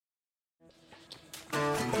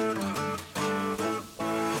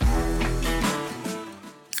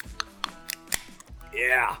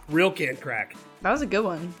Real can crack. That was a good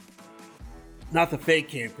one. Not the fake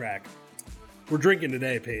can crack. We're drinking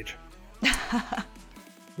today, Paige.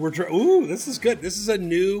 Ooh, this is good. This is a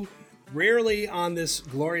new, rarely on this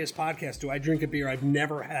glorious podcast do I drink a beer I've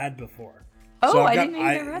never had before. Oh, I didn't know you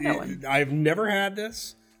never had that one. I've never had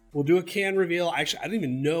this. We'll do a can reveal. Actually, I don't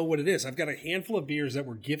even know what it is. I've got a handful of beers that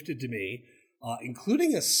were gifted to me,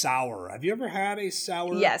 including a sour. Have you ever had a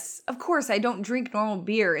sour? Yes, of course. I don't drink normal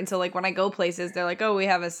beer, and so like when I go places, they're like, "Oh, we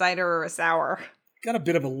have a cider or a sour." Got a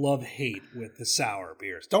bit of a love-hate with the sour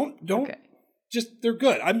beers. Don't. Okay. Just they're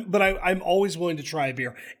good. I'm always willing to try a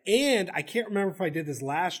beer. And I can't remember if I did this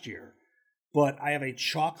last year, but I have a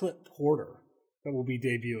chocolate porter that will be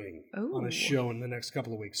debuting on a show in the next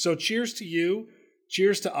couple of weeks. So cheers to you.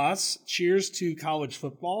 Cheers to us. Cheers to college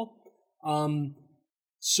football.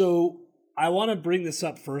 So I want to bring this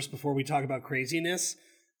up first before we talk about craziness.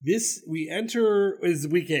 We enter is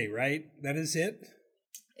week 8, right? That is it?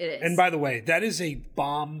 It is. And by the way, that is a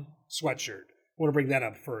bomb sweatshirt. I want to bring that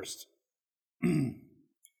up first.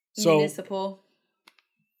 So Municipal.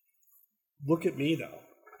 Look at me though.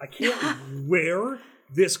 I can't wear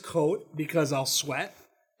this coat because I'll sweat.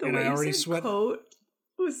 The way I already sweat. Coat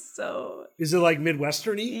was so. Is it like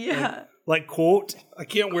Midwestern-y? Yeah. Like quote. I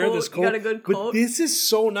can't wear this coat. You got a good coat. But this is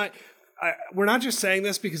so nice. We're not just saying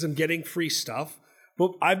this because I'm getting free stuff,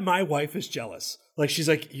 but my wife is jealous. Like she's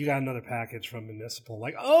like, you got another package from Municipal.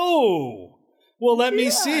 Like, oh, well, let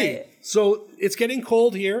me see. So it's getting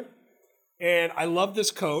cold here. And I love this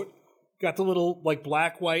coat. Got the little like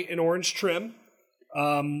black, white, and orange trim.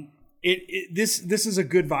 This is a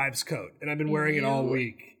good vibes coat, and I've been wearing it all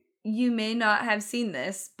week. You may not have seen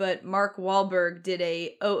this, but Mark Wahlberg did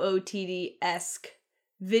a OOTD-esque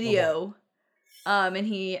video, and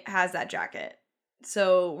he has that jacket.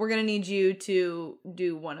 So we're gonna need you to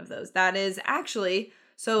do one of those. That is actually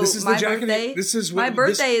this is my the jacket. birthday. My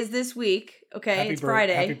birthday is this week. Okay, it's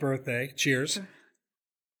Friday. Happy birthday! Cheers.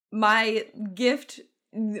 My gift,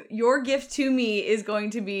 your gift to me is going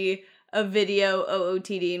to be a video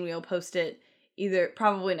OOTD, and we'll post it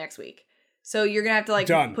probably next week. So you're going to have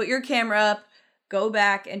to put your camera up, go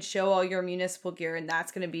back and show all your Municipal gear, and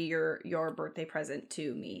that's going to be your birthday present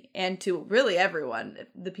to me and to really everyone,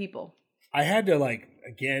 the people. I had to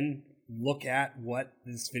again look at what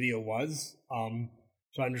this video was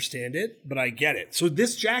to understand it, but I get it. So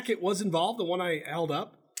this jacket was involved, the one I held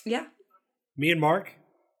up? Yeah. Me and Mark?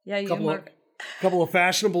 Yeah, you and Mark. Couple of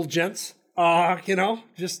fashionable gents,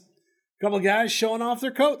 just a couple of guys showing off their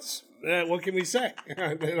coats. What can we say?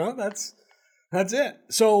 That's it.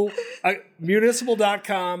 So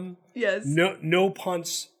municipal.com. Yes. No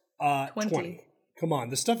punch 20. Come on,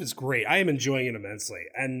 this stuff is great. I am enjoying it immensely.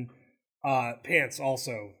 And pants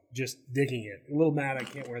also, just digging it. A little mad I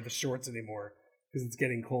can't wear the shorts anymore because it's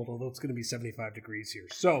getting cold, although it's going to be 75 degrees here.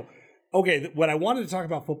 So, okay, what I wanted to talk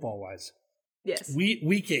about football-wise. Yes.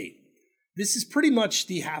 Week 8. This is pretty much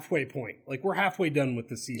the halfway point. Like, we're halfway done with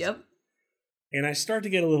the season. Yep. And I start to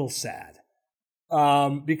get a little sad.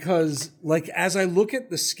 Because, as I look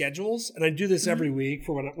at the schedules, and I do this every week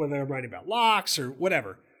for when I'm writing about locks or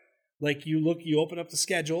whatever. You open up the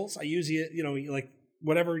schedules. I use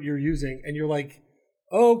whatever you're using, and you're like,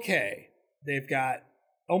 okay, they've got,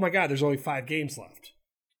 oh my God, there's only 5 games left.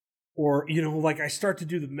 Or, I start to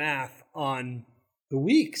do the math on the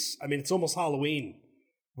weeks. I mean, it's almost Halloween,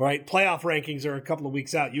 right? Playoff rankings are a couple of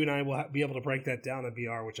weeks out. You and I will be able to break that down on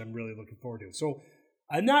VR, which I'm really looking forward to. So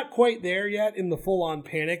I'm not quite there yet in the full-on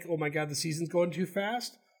panic. Oh my God, the season's going too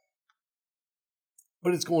fast.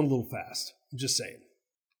 But it's going a little fast. I'm just saying.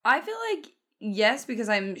 I feel like, yes, because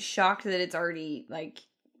I'm shocked that it's already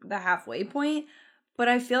the halfway point. But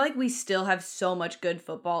I feel like we still have so much good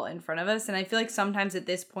football in front of us. And I feel like sometimes at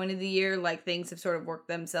this point of the year, things have sort of worked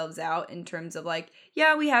themselves out in terms of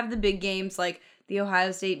we have the big games like the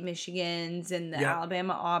Ohio State Michigans and the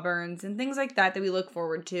Alabama Auburns and things like that we look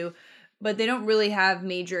forward to. But they don't really have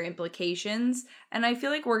major implications. And I feel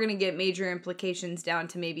like we're going to get major implications down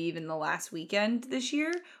to maybe even the last weekend this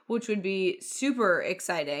year, which would be super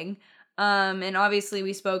exciting. And obviously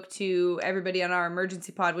we spoke to everybody on our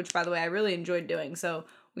emergency pod, which by the way, I really enjoyed doing. So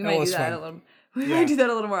we might do that might do that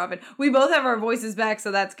a little more often. We both have our voices back,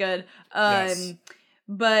 so that's good. Yes.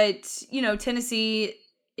 But Tennessee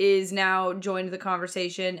is now joined the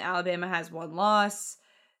conversation. Alabama has 1 loss.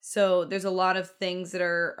 So there's a lot of things that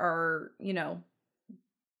are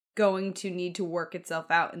going to need to work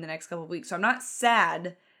itself out in the next couple of weeks. So I'm not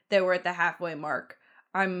sad that we're at the halfway mark.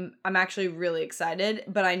 I'm actually really excited,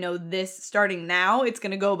 but I know this starting now, it's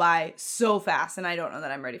going to go by so fast, and I don't know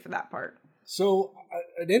that I'm ready for that part. So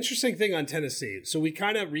an interesting thing on Tennessee. So we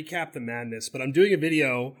kind of recap the madness, but I'm doing a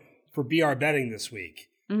video for BR Betting this week.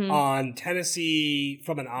 on Tennessee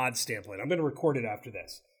from an odds standpoint. I'm going to record it after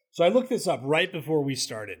this. So I looked this up right before we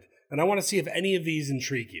started, and I want to see if any of these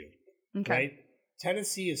intrigue you. Okay. Right?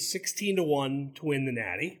 Tennessee is 16-1 to win the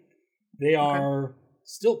Natty. They are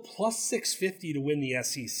still plus 650 to win the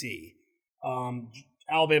SEC.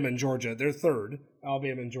 Alabama and Georgia, they're third.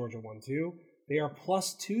 Alabama and Georgia 1-2. They are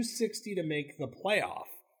plus 260 to make the playoff.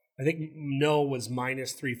 I think no was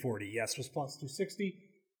minus 340. Yes was plus 260.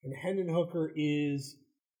 And Hendon Hooker is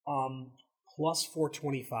plus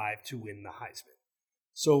 425 to win the Heisman.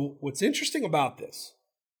 So what's interesting about this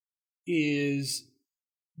is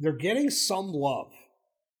they're getting some love,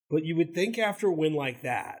 but you would think after a win like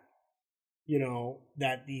that, you know,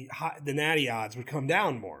 that the Natty odds would come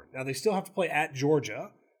down more. Now they still have to play at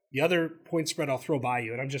Georgia. The other point spread I'll throw by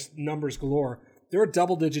you, and I'm just numbers galore. They're a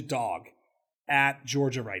double-digit dog at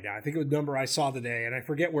Georgia right now. I think the number I saw today, and I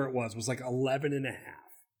forget where it was like 11.5.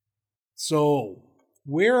 So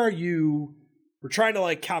where are you? We're trying to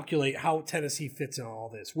like calculate how Tennessee fits in all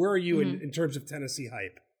this. Where are you in terms of Tennessee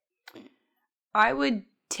hype? I would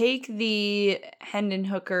take the Hendon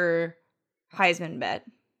Hooker Heisman bet.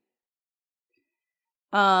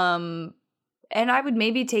 And I would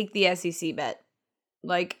maybe take the SEC bet.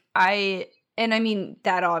 I mean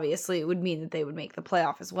that obviously would mean that they would make the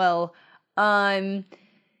playoff as well. But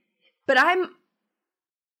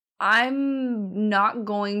I'm not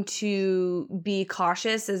going to be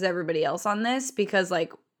cautious as everybody else on this because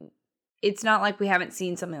like it's not like we haven't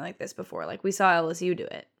seen something like this before. Like we saw LSU do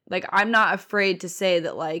it. Like I'm not afraid to say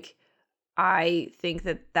that like I think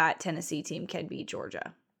that Tennessee team can beat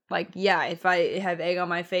Georgia. Like yeah, if I have egg on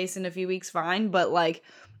my face in a few weeks, fine. But like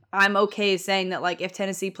I'm okay saying that like if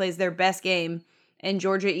Tennessee plays their best game and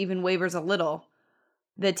Georgia even wavers a little,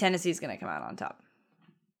 that Tennessee's going to come out on top.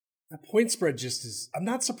 The point spread just is, I'm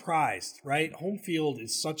not surprised, right? Home field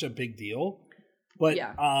is such a big deal, but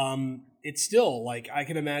it's still like, I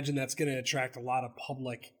can imagine that's going to attract a lot of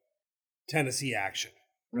public Tennessee action,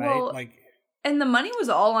 right? Well, and the money was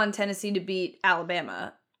all on Tennessee to beat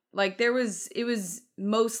Alabama. Like it was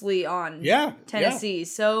mostly on Tennessee. Yeah.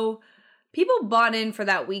 So people bought in for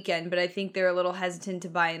that weekend, but I think they're a little hesitant to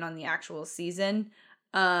buy in on the actual season.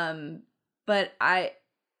 But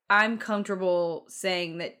I'm comfortable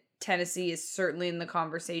saying that Tennessee is certainly in the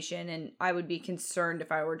conversation, and I would be concerned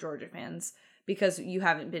if I were Georgia fans because you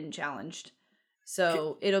haven't been challenged.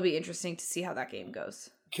 So it'll be interesting to see how that game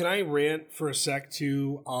goes. Can I rant for a sec,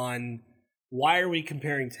 too, on why are we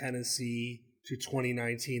comparing Tennessee to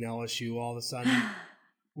 2019 LSU all of a sudden?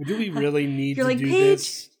 Do we really need to do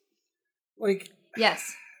this? Like,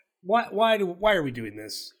 yes. Why are we doing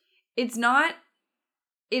this? It's not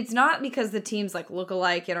because the teams like look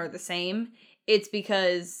alike and are the same. It's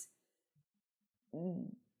because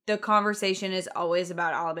the conversation is always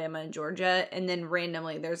about Alabama and Georgia, and then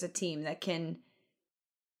randomly there's a team that can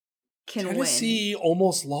win. Tennessee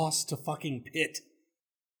almost lost to fucking Pitt.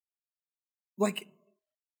 Like,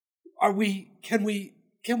 can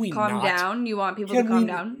we calm down? You want people to calm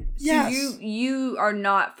down? Yes. So you are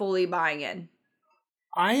not fully buying in.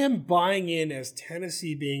 I am buying in as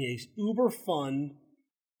Tennessee being a uber fun,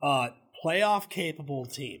 playoff capable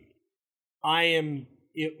team.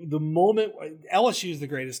 The moment LSU is the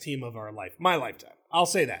greatest team of my lifetime. I'll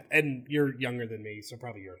say that. And you're younger than me, so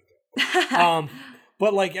probably yours too.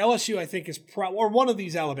 But like LSU, I think is or one of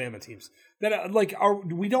these Alabama teams that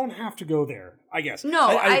we don't have to go there. I guess. No,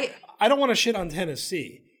 I don't want to shit on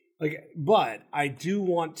Tennessee, but I do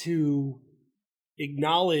want to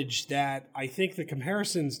acknowledge that I think the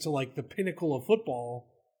comparisons to like the pinnacle of football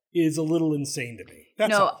is a little insane to me.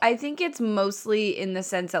 That's all. I think it's mostly in the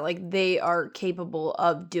sense that like they are capable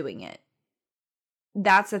of doing it.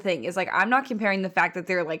 That's the thing. Is like I'm not comparing the fact that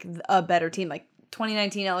they're like a better team. Like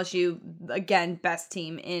 2019 LSU, again, best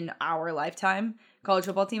team in our lifetime, college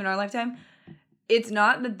football team in our lifetime. It's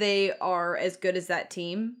not that they are as good as that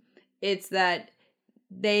team. It's that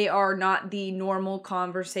they are not the normal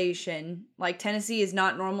conversation. Like Tennessee is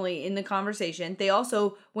not normally in the conversation. They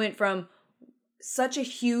also went from such a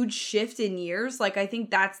huge shift in years. Like I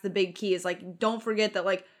think that's the big key is like don't forget that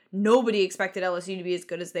like nobody expected LSU to be as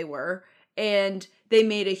good as they were. And they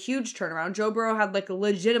made a huge turnaround. Joe Burrow had like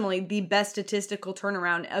legitimately the best statistical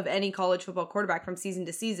turnaround of any college football quarterback from season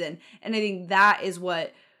to season. And I think that is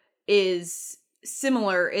what is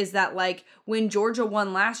similar is that like when Georgia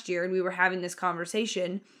won last year and we were having this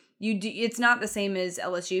conversation, it's not the same as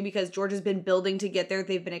LSU because Georgia's been building to get there.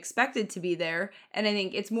 They've been expected to be there. And I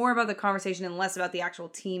think it's more about the conversation and less about the actual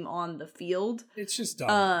team on the field. It's just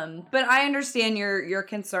dumb. But I understand your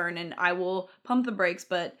concern and I will pump the brakes,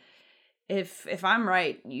 but if I'm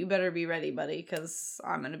right, you better be ready, buddy, because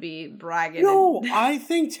I'm gonna be bragging. No, I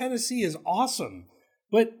think Tennessee is awesome,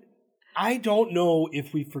 but I don't know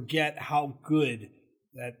if we forget how good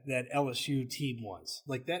that LSU team was.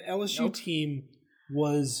 Like that LSU team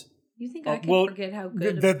was. You think I can forget how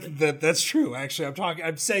good? That's true. Actually,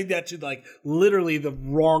 I'm saying that to like literally the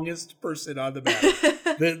wrongest person on the map.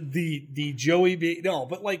 the Joey B. No,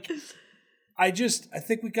 but like, I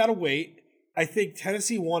think we gotta wait. I think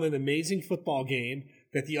Tennessee won an amazing football game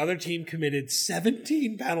that the other team committed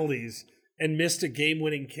 17 penalties and missed a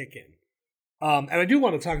game-winning kick-in. And I do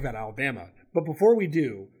want to talk about Alabama, but before we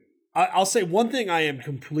do, I'll say one thing I am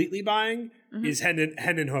completely buying is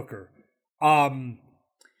Hendon Hooker. I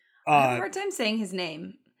have a hard time saying his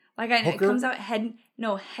name. Like it comes out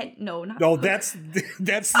not no. That's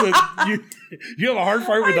the you have a hard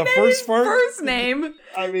part with the first part. First name.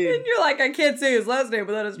 I mean, and you're like, I can't say his last name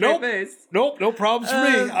without a straight face. Nope, no problems for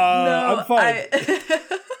me. No, I'm fine.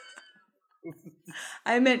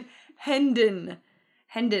 I meant Hendon.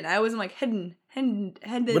 I wasn't like Hendon.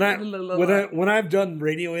 When I've done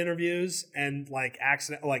radio interviews and like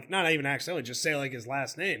not even accidentally, just say like his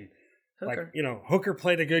last name. Hooker. Like, Hooker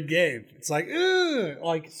played a good game. It's like,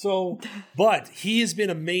 ugh, so, but he has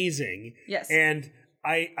been amazing. Yes. And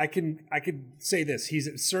I could say this. He's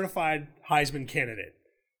a certified Heisman candidate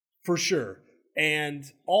for sure. And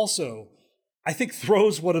also, I think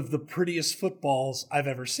throws one of the prettiest footballs I've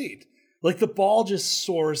ever seen. Like the ball just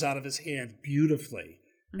soars out of his hand beautifully.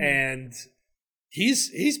 Mm-hmm. And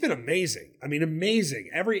he's been amazing. I mean,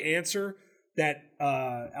 amazing. Every answer that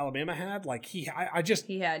Alabama had, like he had,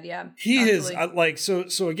 yeah. He is like so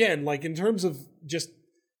again, like in terms of just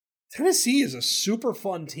Tennessee is a super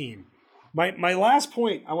fun team. My last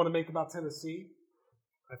point I want to make about Tennessee,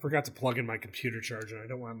 I forgot to plug in my computer charger. I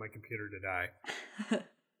don't want my computer to die.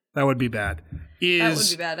 That would be bad. That would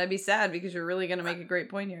be bad. I'd be sad because you're really going to make a great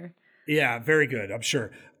point here. Yeah, very good. I'm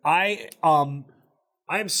sure. I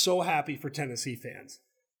am so happy for Tennessee fans,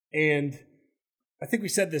 and I think we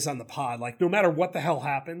said this on the pod, like no matter what the hell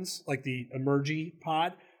happens, like the Emergy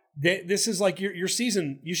pod, this is like your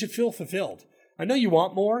season. You should feel fulfilled. I know you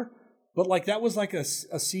want more, but like that was like a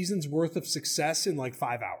season's worth of success in like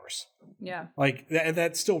 5 hours. Yeah. Like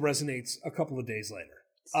that still resonates a couple of days later.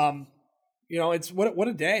 It's what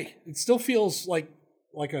a day. It still feels like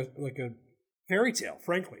a fairy tale,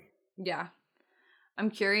 frankly. Yeah.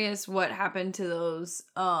 I'm curious what happened to those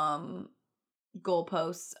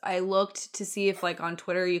goalposts. I looked to see if like on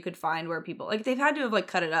Twitter you could find where people like they've had to have like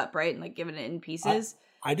cut it up, right? And like given it in pieces.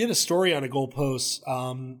 I did a story on a goalpost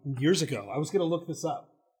years ago. I was gonna look this up.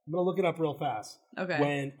 I'm gonna look it up real fast. Okay.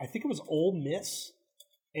 When I think it was Ole Miss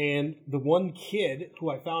and the one kid who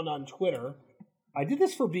I found on Twitter, I did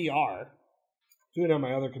this for BR, doing it on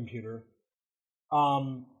my other computer.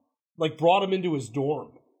 Like brought him into his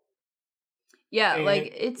dorm. Yeah, and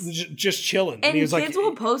like it's just chilling. And he was kids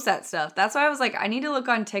will post that stuff. That's why I was like, I need to look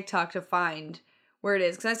on TikTok to find where it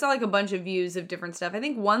is. Because I saw like a bunch of views of different stuff. I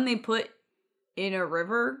think one they put in a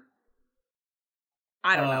river.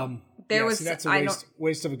 I don't know. That's a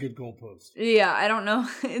waste of a good goalpost. Yeah, I don't know.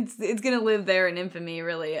 It's gonna live there in infamy,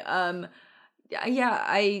 really.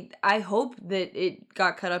 I hope that it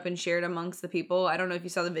got cut up and shared amongst the people. I don't know if you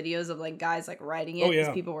saw the videos of like guys like riding it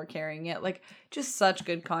because people were carrying it. Like just such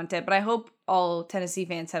good content. But I hope all Tennessee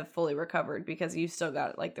fans have fully recovered because you've still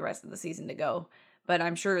got like the rest of the season to go. But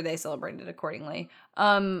I'm sure they celebrated accordingly.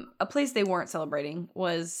 A place they weren't celebrating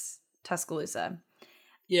was Tuscaloosa.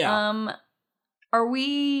 Yeah. Are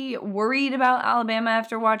we worried about Alabama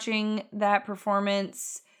after watching that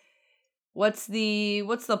performance? What's the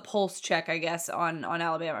pulse check, I guess, on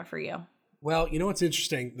Alabama for you? Well, you know what's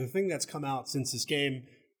interesting? The thing that's come out since this game,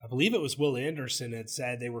 I believe it was Will Anderson had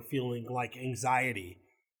said they were feeling like anxiety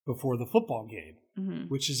before the football game,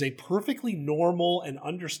 which is a perfectly normal and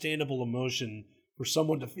understandable emotion for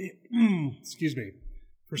someone to feel. Excuse me,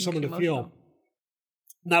 for someone to feel.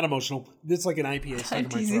 Not emotional. It's like an IPA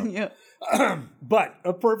stuck in my throat. But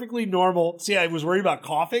a perfectly normal. See, I was worried about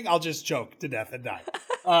coughing. I'll just choke to death and die.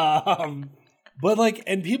 But like,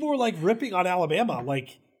 and people were like ripping on Alabama.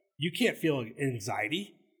 Like, you can't feel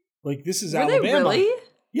anxiety. Like, this is Alabama. They really?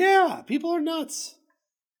 Yeah, people are nuts.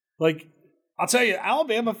 Like, I'll tell you,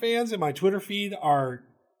 Alabama fans in my Twitter feed are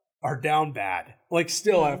down bad. Like,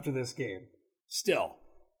 still after this game. Still.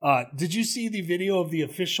 Did you see the video of the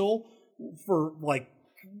official for like?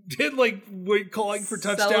 Calling for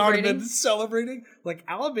touchdown and then celebrating. Like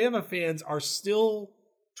Alabama fans are still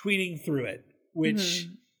tweeting through it, which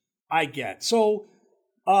I get. So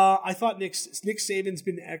I thought Nick Saban's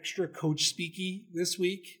been extra coach speaky this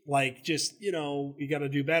week. Like just, you got to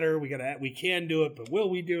do better. We can do it, but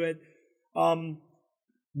will we do it?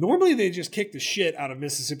 Normally they just kick the shit out of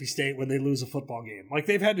Mississippi State when they lose a football game. Like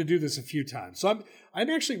they've had to do this a few times. So I'm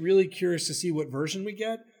actually really curious to see what version we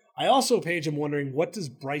get. I also, Paige, am wondering, what does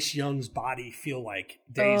Bryce Young's body feel like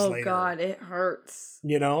days later? Oh God, it hurts.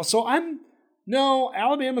 So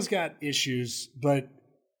Alabama's got issues, but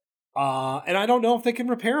and I don't know if they can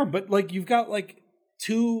repair them. But like you've got like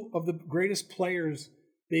two of the greatest players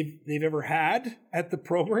they've ever had at the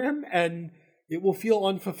program, and it will feel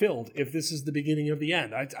unfulfilled if this is the beginning of the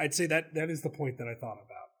end. I'd say that is the point that I thought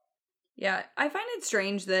about. Yeah, I find it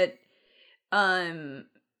strange that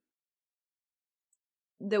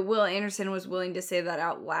that Will Anderson was willing to say that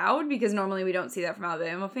out loud, because normally we don't see that from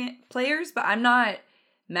Alabama players, but I'm not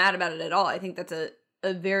mad about it at all. I think that's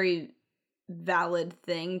a very valid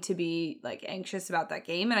thing to be like anxious about that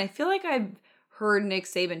game. And I feel like I've heard Nick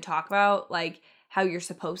Saban talk about like how you're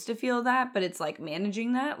supposed to feel that, but it's like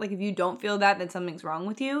managing that. Like if you don't feel that, then something's wrong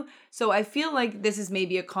with you. So I feel like this is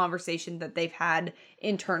maybe a conversation that they've had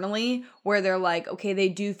internally where they're like, okay, they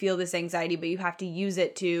do feel this anxiety, but you have to use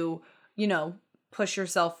it to, push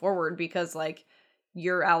yourself forward, because like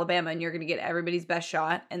you're Alabama and you're going to get everybody's best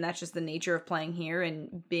shot. And that's just the nature of playing here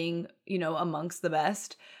and being, amongst the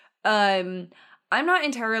best. I'm not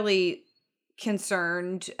entirely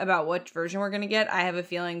concerned about which version we're going to get. I have a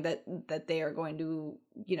feeling that they are going to,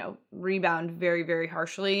 rebound very, very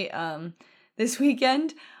harshly this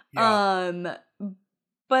weekend. Yeah.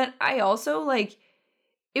 But I also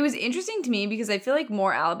it was interesting to me because I feel like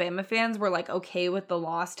more Alabama fans were like okay with the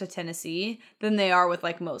loss to Tennessee than they are with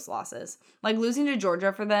like most losses. Like losing to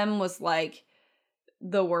Georgia for them was like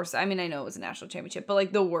the worst. I mean, I know it was a national championship, but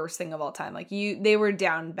like the worst thing of all time. Like they were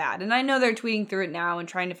down bad. And I know they're tweeting through it now and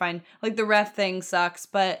trying to find like the ref thing sucks,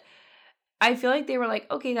 but I feel like they were like,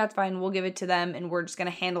 okay, that's fine. We'll give it to them and we're just going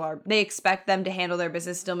to they expect them to handle their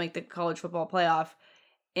business, still make the college football playoff.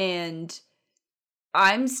 And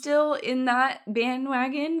I'm still in that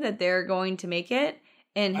bandwagon that they're going to make it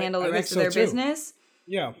and handle the rest of their business.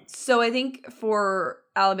 Yeah. So I think for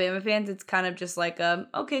Alabama fans, it's kind of just like,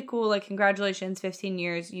 okay, cool. Like, congratulations, 15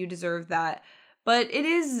 years. You deserve that. But it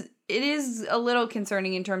is a little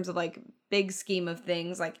concerning in terms of like big scheme of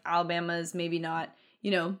things. Like Alabama's maybe not,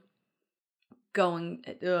 going,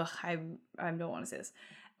 I don't want to say this.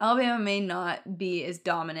 Alabama may not be as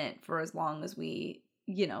dominant for as long as we,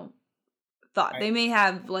 thought. They may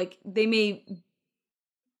have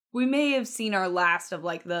we may have seen our last of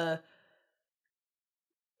like the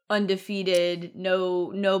undefeated,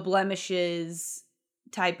 no blemishes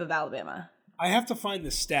type of Alabama. I have to find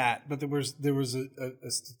the stat, but there was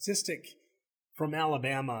a statistic from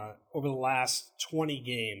Alabama over the last 20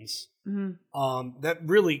 games that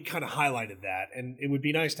really kind of highlighted that. And it would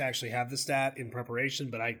be nice to actually have the stat in preparation,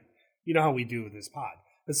 but you know how we do with this pod.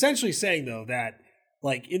 Essentially saying though that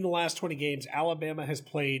like in the last 20 games, Alabama has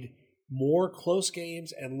played more close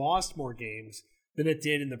games and lost more games than it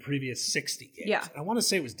did in the previous 60 games. Yeah. I want to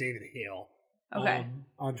say it was David Hale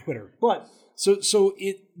on Twitter. But so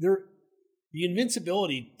the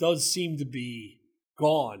invincibility does seem to be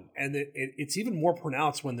gone, and it's even more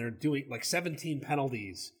pronounced when they're doing like 17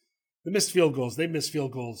 penalties. The missed field goals, they missed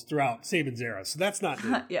field goals throughout Saban's era, so that's not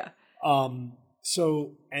new. Yeah. And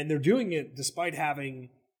they're doing it despite having,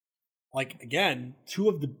 like, again, two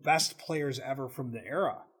of the best players ever from the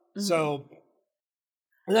era. Mm-hmm. So,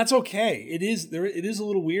 and that's okay. It is a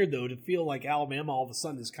little weird, though, to feel like Alabama all of a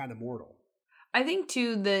sudden is kind of mortal. I think,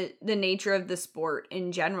 too, the nature of the sport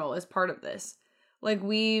in general is part of this. Like,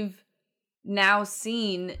 we've now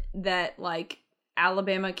seen that, like,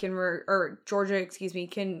 Alabama Georgia,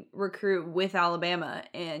 can recruit with Alabama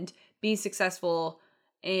and be successful,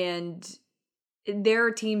 and there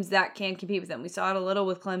are teams that can compete with them. We saw it a little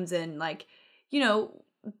with Clemson. Like,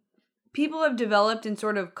 people have developed and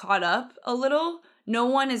sort of caught up a little. No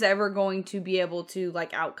one is ever going to be able to,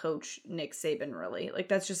 like, outcoach Nick Saban, really. Like,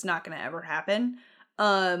 that's just not going to ever happen.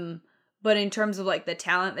 But in terms of, like, the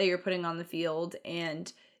talent that you're putting on the field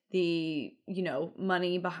and the,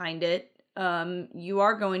 money behind it, you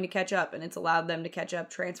are going to catch up, and it's allowed them to catch up.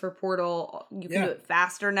 Transfer portal, you can do it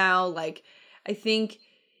faster now. Like, I think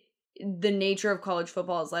the nature of college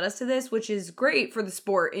football has led us to this, which is great for the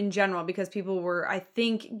sport in general, because people were, I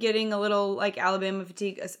think, getting a little like Alabama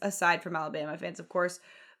fatigue, aside from Alabama fans, of course,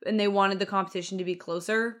 and they wanted the competition to be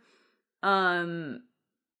closer.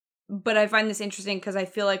 But I find this interesting because I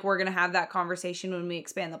feel like we're going to have that conversation when we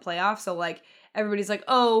expand the playoffs. So like everybody's like,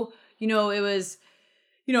 oh, it was,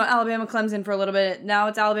 Alabama Clemson for a little bit. Now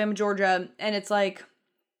it's Alabama Georgia. And it's like,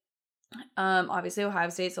 obviously Ohio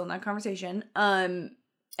State's still in that conversation. And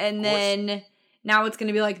then now it's going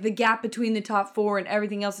to be like the gap between the top 4 and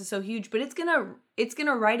everything else is so huge, but it's going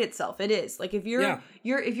to right itself. It is. Like if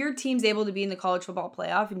if your team's able to be in the college football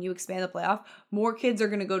playoff and you expand the playoff, more kids are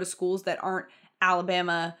going to go to schools that aren't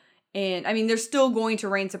Alabama. And I mean, they're still going to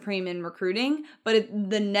reign supreme in recruiting, but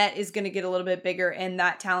the net is going to get a little bit bigger, and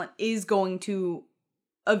that talent is going to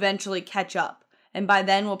eventually catch up. And by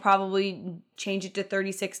then we'll probably change it to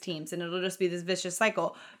 36 teams and it'll just be this vicious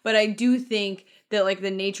cycle. But I do think that like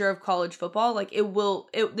the nature of college football, like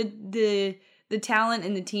the talent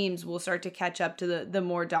and the teams will start to catch up to the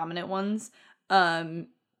more dominant ones. And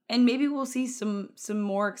maybe we'll see some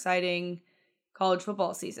more exciting college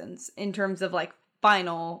football seasons in terms of like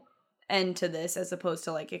final end to this as opposed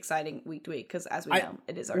to like exciting week to week. Because as we know,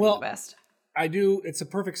 it is already the best. I do. It's a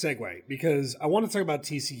perfect segue because I want to talk about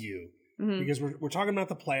TCU. Because we're talking about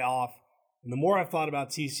the playoff, and the more I've thought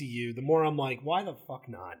about TCU, the more I'm like, why the fuck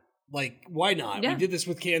not? Like, why not? Yeah. We did this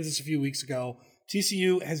with Kansas a few weeks ago.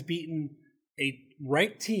 TCU has beaten a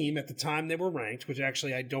ranked team at the time they were ranked, which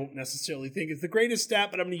actually I don't necessarily think is the greatest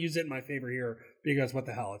stat, but I'm going to use it in my favor here because what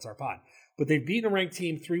the hell, it's our pod. But they've beaten a ranked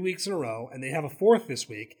team 3 weeks in a row, and they have a fourth this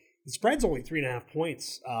week. The spread's only 3.5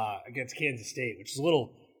 points against Kansas State, which is a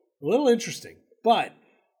little interesting. But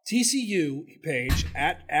TCU page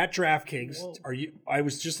at DraftKings. Whoa. I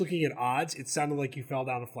was just looking at odds. It sounded like you fell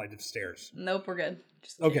down a flight of stairs. Nope, we're good.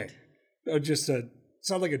 Okay,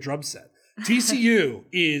 sound like a drum set. TCU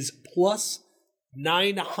is plus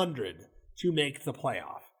 900 to make the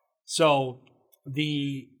playoff. So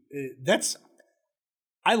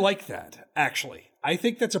I like that actually. I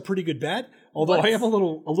think that's a pretty good bet. Although I am a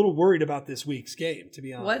little worried about this week's game, to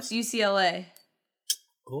be honest. What's UCLA?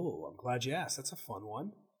 Oh, I'm glad you asked. That's a fun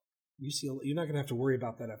one. UCLA, you're not going to have to worry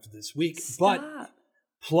about that after this week. Stop. But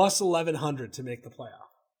plus 1,100 to make the playoff.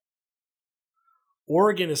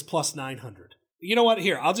 Oregon is plus 900. You know what?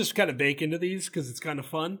 Here, I'll just kind of bake into these because it's kind of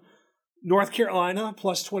fun. North Carolina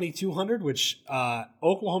plus 2,200, which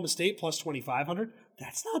Oklahoma State plus 2,500.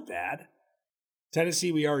 That's not bad.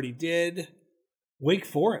 Tennessee, we already did. Wake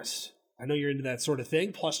Forest. I know you're into that sort of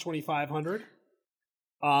thing. Plus 2,500.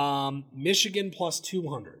 Michigan plus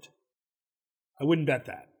 200. I wouldn't bet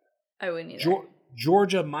that. I wouldn't either.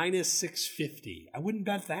 Georgia minus 650. I wouldn't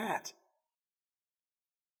bet that.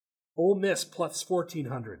 Ole Miss plus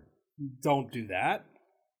 1,400. Don't do that.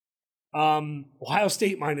 Ohio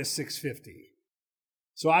State minus 650.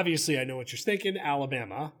 So obviously I know what you're thinking.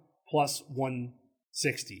 Alabama plus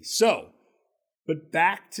 160. But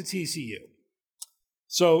back to TCU.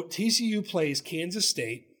 So TCU plays Kansas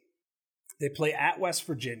State. They play at West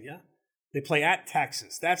Virginia. They play at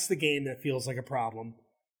Texas. That's the game that feels like a problem.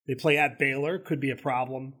 They play at Baylor, could be a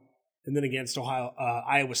problem, and then against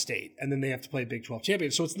Iowa State, and then they have to play Big 12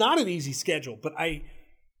 champions. So it's not an easy schedule. But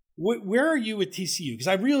where are you with TCU? Because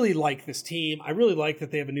I really like this team. I really like that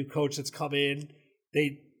they have a new coach that's come in.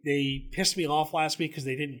 They pissed me off last week because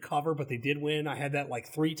they didn't cover, but they did win. I had that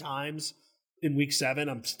like 3 times in week 7.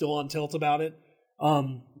 I'm still on tilt about it.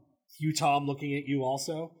 Utah, I'm looking at you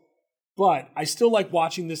also. But I still like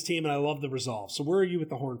watching this team, and I love the resolve. So where are you with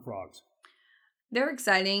the Horned Frogs? They're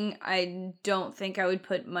exciting. I don't think I would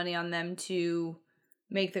put money on them to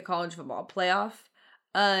make the college football playoff.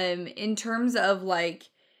 In terms of like,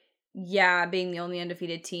 being the only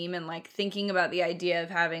undefeated team and like thinking about the idea of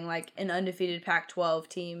having like an undefeated Pac-12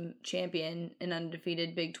 team champion, an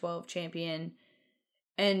undefeated Big 12 champion,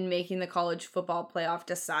 and making the college football playoff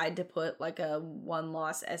decide to put like a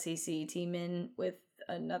 1-loss SEC team in with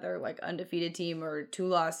another like undefeated team or 2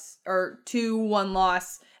 1-loss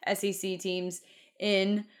SEC teams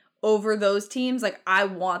in over those teams, like I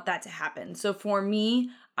want that to happen. So for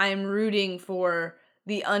me, I'm rooting for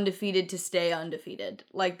the undefeated to stay undefeated.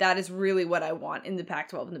 Like that is really what I want in the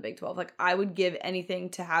Pac-12 and the Big 12. Like I would give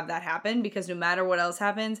anything to have that happen because no matter what else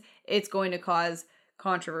happens, it's going to cause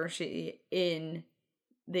controversy in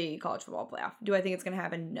the college football playoff. Do I think it's going to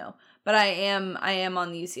happen? No. But I am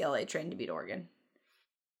on the UCLA train to beat Oregon.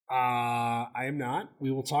 I am not.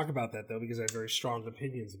 We will talk about that though because I have very strong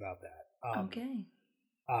opinions about that. Okay.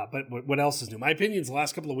 But what else is new? My opinions the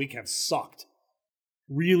last couple of weeks have sucked.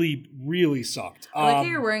 Really, really sucked. I like how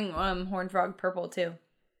you're wearing Horned Frog purple too.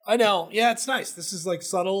 I know. Yeah, it's nice. This is like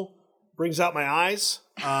subtle, brings out my eyes.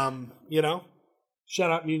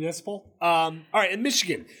 Shout out Municipal. All right, in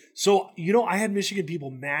Michigan. So, I had Michigan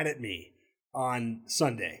people mad at me on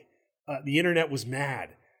Sunday. The internet was mad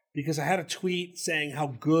because I had a tweet saying how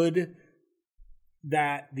good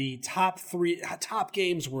that the top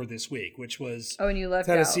games were this week, which was and you left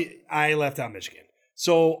Tennessee. I left out Michigan.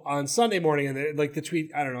 So on Sunday morning, and like the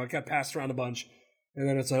tweet, I don't know, it got passed around a bunch, and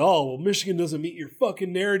then it's like, oh, well, Michigan doesn't meet your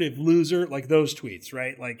fucking narrative, loser. Like those tweets,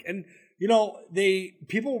 right? Like, and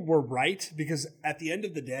people were right because at the end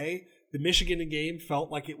of the day, the Michigan game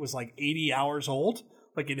felt like it was like 80 hours old.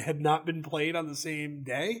 Like it had not been played on the same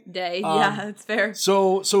day. Yeah, that's fair.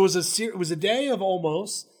 So it was a day of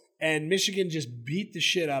almost, and Michigan just beat the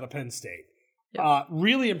shit out of Penn State. Yep.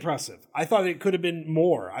 Really impressive. I thought it could have been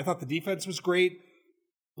more. I thought the defense was great.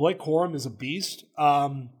 Blake Corum is a beast.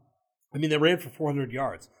 They ran for 400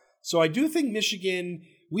 yards. So I do think Michigan.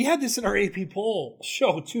 We had this in our AP poll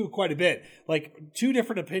show too, quite a bit. Like two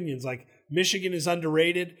different opinions. Like Michigan is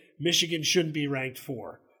underrated. Michigan shouldn't be ranked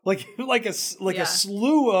 4. Like a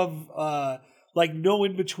slew of no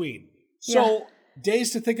in between. So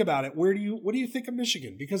days to think about it. What do you think of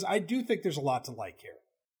Michigan? Because I do think there's a lot to like here.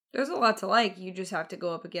 There's a lot to like. You just have to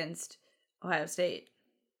go up against Ohio State.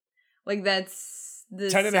 Like that's the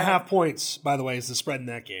 10.5 points. By the way, is the spread in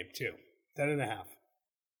that game too. 10.5.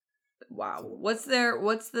 Wow. What's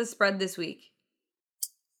the spread this week?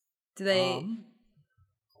 Do they? Hold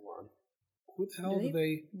on. Who the hell do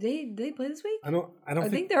they? They play this week? I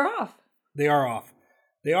don't think they're off. They are off.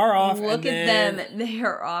 They are off. Look at them. They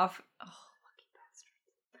are off. Oh, lucky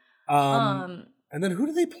bastards. And then who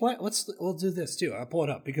do they play? We'll do this too. I'll pull it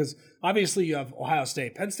up because obviously you have Ohio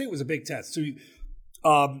State. Penn State was a big test.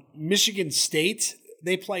 So, Michigan State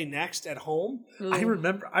they play next at home. Ooh. I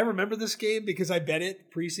remember this game because I bet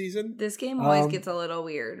it preseason. This game always gets a little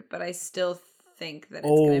weird, but I still think that it's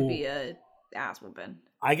going to be a ass whooping.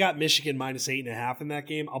 I got Michigan minus 8.5 in that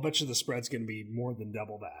game. I'll bet you the spread's going to be more than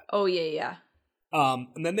double that. Oh yeah.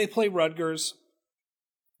 And then they play Rutgers,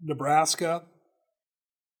 Nebraska,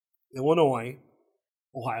 Illinois,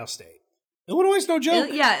 Ohio State. Illinois is no joke.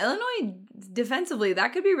 Illinois defensively,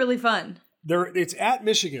 that could be really fun. It's at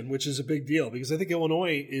Michigan, which is a big deal because I think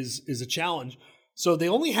Illinois is a challenge. So they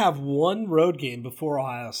only have one road game before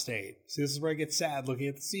Ohio State. See, this is where I get sad looking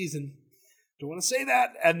at the season. Don't want to say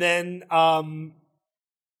that. And then,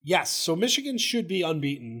 so Michigan should be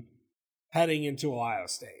unbeaten heading into Ohio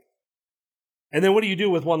State. And then what do you do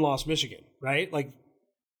with one-loss Michigan, right? Like,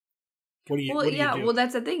 what do you do? Well,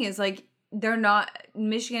 that's the thing is, like,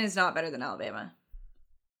 Michigan is not better than Alabama.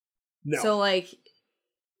 No. So, like,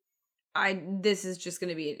 this is just going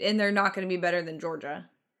to be, and they're not going to be better than Georgia.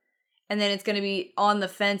 And then it's going to be on the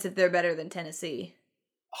fence if they're better than Tennessee.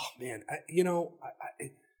 Oh, man.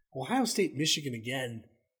 Ohio State, Michigan again.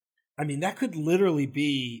 I mean, that could literally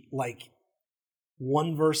be like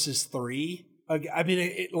 1 versus 3. I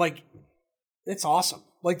mean, it's awesome.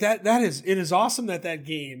 Like it is awesome that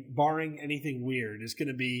game, barring anything weird, is going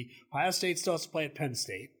to be Ohio State still has to play at Penn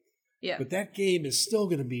State. Yeah. But that game is still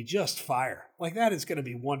going to be just fire. Like that is going to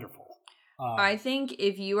be wonderful. I think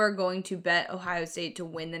if you are going to bet Ohio State to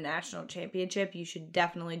win the national championship, you should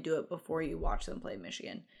definitely do it before you watch them play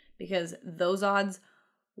Michigan, because those odds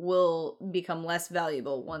will become less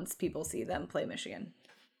valuable once people see them play Michigan.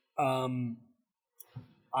 I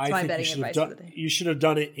think you should have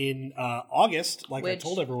done it in August, like I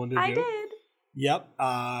told everyone to do. I did. Yep.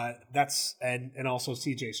 That's and also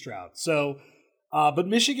CJ Stroud. So, but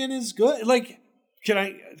Michigan is good. Like,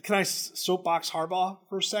 can I soapbox Harbaugh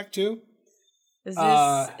for a sec too? Is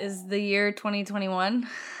the year 2021?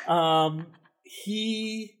 I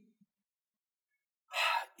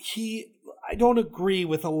don't agree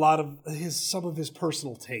with a lot of some of his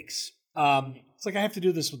personal takes. It's like I have to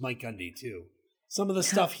do this with Mike Gundy too. Some of the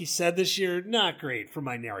stuff he said this year, not great for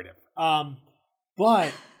my narrative.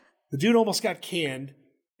 But the dude almost got canned,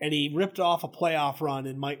 and he ripped off a playoff run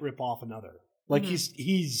and might rip off another. Like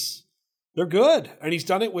they're good, and he's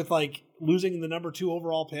done it with like losing the number 2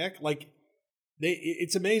 overall pick. Like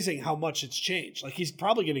it's amazing how much it's changed. Like he's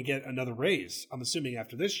probably going to get another raise, I'm assuming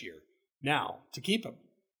after this year now to keep him.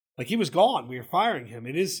 Like he was gone, we were firing him.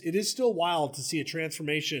 It is still wild to see a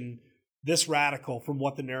transformation this radical from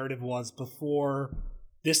what the narrative was before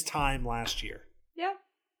this time last year. Yeah.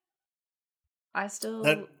 I still...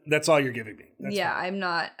 That's all you're giving me. That's fine.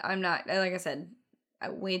 I'm not, like I said,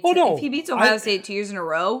 if he beats Ohio State 2 years in a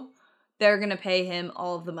row, they're going to pay him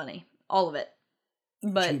all of the money. All of it.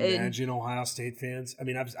 But could you imagine Ohio State fans? I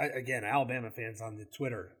mean, again, Alabama fans on the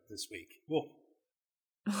Twitter this week. Whoa.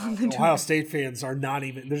 Ohio State fans are not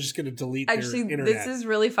even, they're just going to delete their internet. This is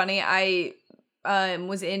really funny. I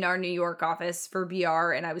was in our New York office for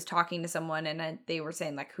BR, and I was talking to someone, and they were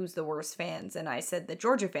saying, like, who's the worst fans? And I said the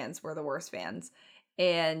Georgia fans were the worst fans.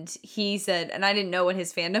 And he said, and I didn't know what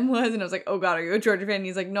his fandom was, and I was like, oh God, are you a Georgia fan? And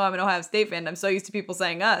he's like, no, I'm an Ohio State fan. I'm so used to people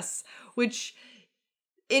saying us, which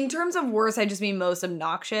in terms of worst, I just mean most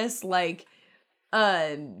obnoxious. Like,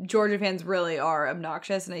 Georgia fans really are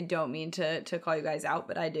obnoxious, and I don't mean to call you guys out,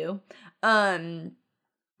 but I do.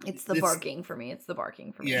 It's the barking for me. It's the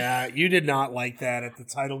barking for me. Yeah, you did not like that at the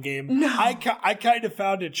title game. No. I kind of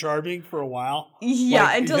found it charming for a while. Yeah,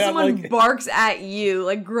 like, until someone barks at you,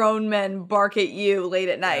 like grown men bark at you late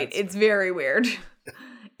at night. It's very weird.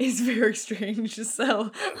 It's very strange.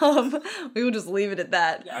 So we will just leave it at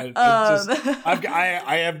that. I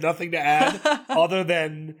have nothing to add other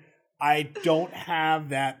than I don't have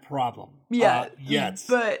that problem. Yeah. Yes.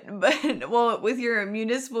 But well, with your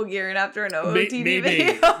municipal gear and after an OOTV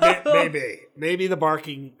video. Maybe the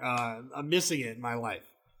barking. I'm missing it in my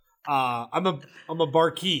life. I'm a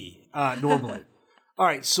barkee normally. All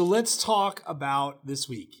right, so let's talk about this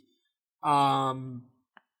week.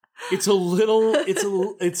 It's a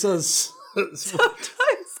sometimes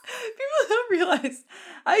people don't realize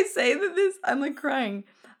I say that this, I'm like crying.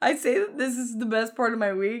 I say that this is the best part of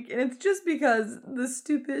my week, and it's just because the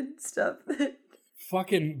stupid stuff that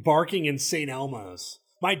fucking barking in St. Elmo's.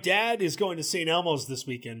 My dad is going to St. Elmo's this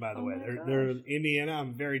weekend, by the way. They're in Indiana.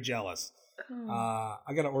 I'm very jealous. I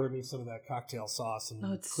gotta order me some of that cocktail sauce and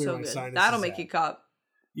it's clear so my good. sinuses. That'll make you cough.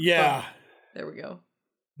 Yeah. There we go.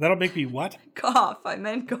 That'll make me what? Cough. I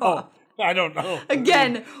meant cough. Oh, I don't know.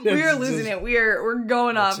 Again, we are losing it. We're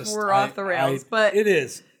going off. We're off the rails. But it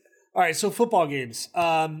is. All right, so football games.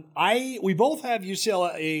 We both have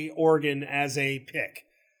UCLA Oregon as a pick.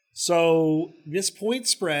 So this point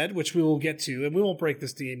spread, which we will get to, and we won't break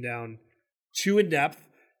this game down too in depth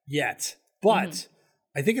yet, but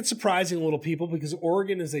I think it's surprising a little people because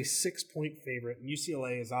Oregon is a 6-point favorite, and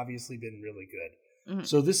UCLA has obviously been really good.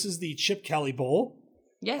 So this is the Chip Kelly Bowl.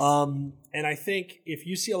 Yes. And I think if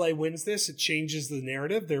UCLA wins this, it changes the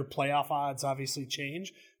narrative. Their playoff odds obviously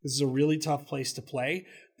change. This is a really tough place to play.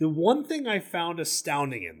 The one thing I found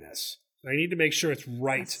astounding in this, I need to make sure it's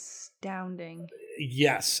right. Astounding.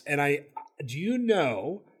 Yes. And do you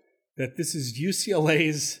know that this is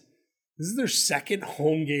UCLA's, this is their second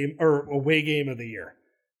home game or away game of the year.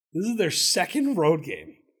 This is their second road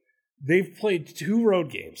game. They've played 2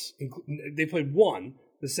 road games. They played one.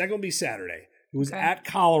 The second will be Saturday. It was at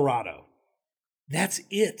Colorado. That's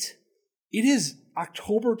it. It is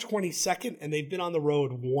October 22nd, and they've been on the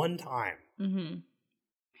road one time.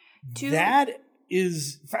 That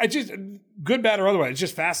is just good, bad, or otherwise. It's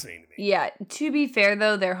just fascinating to me. Yeah. To be fair,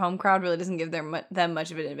 though, their home crowd really doesn't give them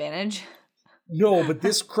much of an advantage. No, but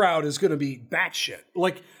this crowd is going to be batshit.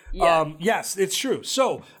 Yes, it's true.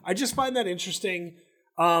 So I just find that interesting.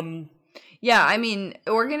 Yeah, I mean,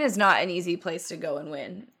 Oregon is not an easy place to go and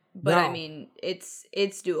win. But, I mean, it's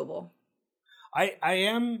doable. I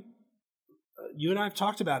am... You and I have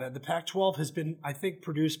talked about it. The Pac-12 has been, I think,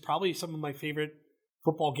 produced probably some of my favorite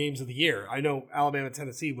football games of the year. I know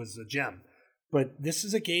Alabama-Tennessee was a gem. But this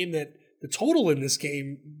is a game that... The total in this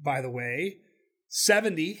game, by the way,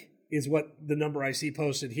 70 is what the number I see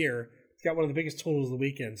posted here. It's got one of the biggest totals of the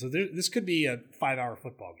weekend. So this could be a 5-hour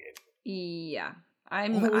football game. Yeah.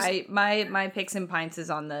 My picks and pints is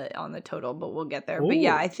on the total, but we'll get there. Ooh. But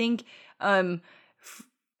yeah, I think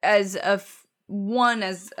as a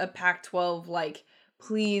Pac-12, like,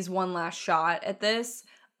 please one last shot at this.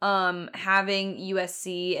 Having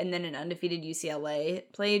USC and then an undefeated UCLA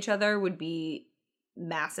play each other would be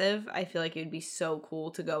massive. I feel like it would be so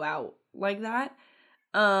cool to go out like that.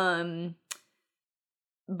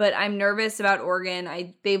 But I'm nervous about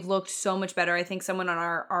Oregon. They've looked so much better. I think someone on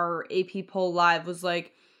our AP poll live was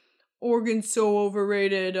like, Oregon's so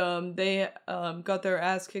overrated. They got their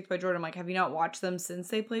ass kicked by Georgia. I'm like, have you not watched them since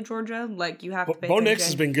they played Georgia? Like, you have to pay Bo Nix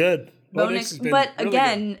has been good. Bo Nix, but really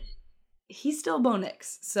again, good. He's still Bo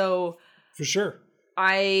Nix. So for sure.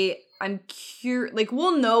 I'm curious. Like,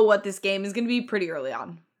 we'll know what this game is going to be pretty early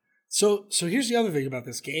on. So here's the other thing about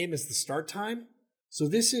this game is the start time. So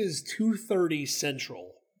this is 2:30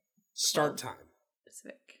 Central start time.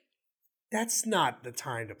 Pacific. That's not the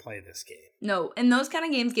time to play this game. No, and those kind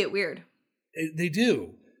of games get weird. They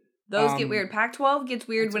do. Those get weird. Pac-12 gets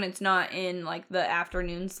weird when it's not in, like, the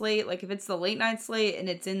afternoon slate. Like, if it's the late night slate and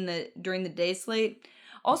it's during the day slate.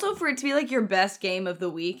 Also, for it to be, like, your best game of the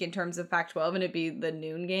week in terms of Pac-12 and it be the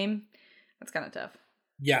noon game, that's kind of tough.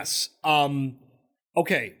 Yes.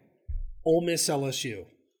 Okay. Ole Miss LSU.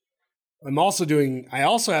 I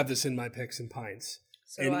also have this in my picks and pints.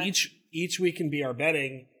 So and each week can be our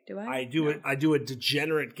betting. Do I? I do a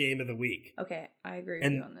degenerate game of the week. Okay, I agree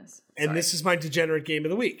with you on this. Sorry. And this is my degenerate game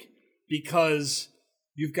of the week because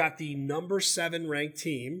you've got the number 7 ranked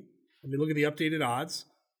team. Let me look at the updated odds.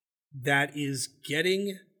 That is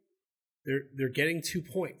getting they're getting 2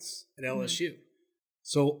 points at LSU. Mm-hmm.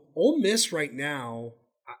 So Ole Miss right now,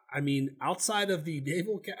 I mean, outside of the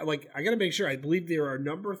Naval, like, I got to make sure. I believe they are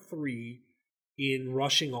number 3 in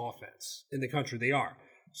rushing offense in the country. They are.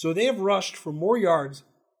 So they have rushed for more yards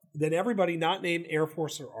than everybody not named Air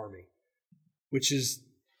Force or Army, which is,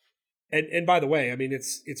 and by the way, I mean,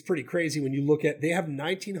 it's pretty crazy when you look at, they have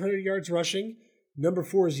 1,900 yards rushing. Number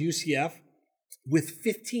 4 is UCF with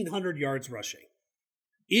 1,500 yards rushing.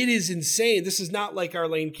 It is insane. This is not like our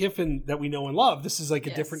Lane Kiffin that we know and love. This is like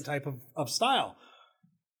a different type of style.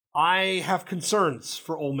 I have concerns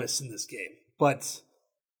for Ole Miss in this game, but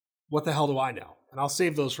what the hell do I know? And I'll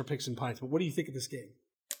save those for Picks and Pints. But what do you think of this game?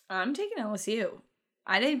 I'm taking LSU.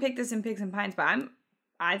 I didn't pick this in Picks and Pints, but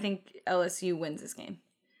I think LSU wins this game.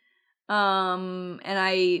 And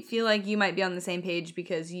I feel like you might be on the same page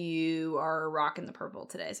because you are rocking the purple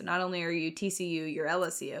today. So not only are you TCU, you're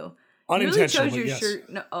LSU. Unintentional, you really chose your shirt.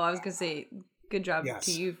 No, I was gonna say, good job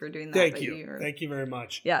to you for doing that. Thank you. Thank you very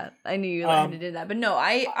much. Yeah, I knew you had to do that. But no,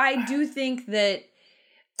 I do think that,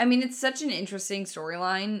 I mean, it's such an interesting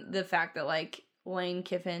storyline. The fact that, like, Lane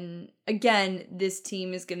Kiffin, again, this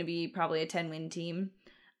team is going to be probably a 10-win team.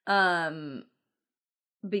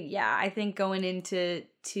 But yeah, I think going into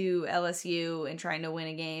LSU and trying to win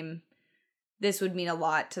a game, this would mean a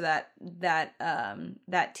lot to that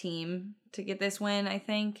team to get this win, I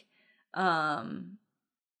think.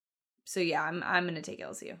 So yeah, I'm going to take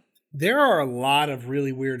LSU. There are a lot of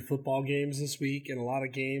really weird football games this week, and a lot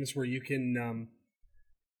of games where you can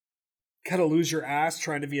kind of lose your ass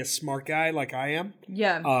trying to be a smart guy like I am.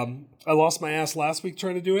 Yeah. I lost my ass last week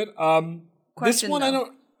trying to do it. This one, though, I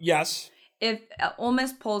don't. Yes. If Ole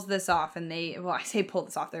Miss pulls this off, and I say pull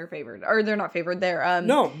this off, they're favored, or they're not favored. They're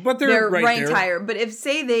no, but they're ranked higher. But if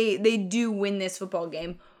say they do win this football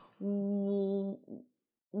game,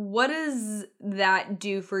 what does that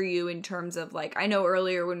do for you in terms of, like, I know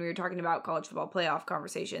earlier when we were talking about college football playoff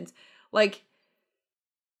conversations, like,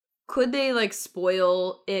 could they, like,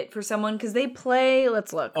 spoil it for someone? Because they play,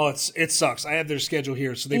 let's look. Oh, it sucks. I have their schedule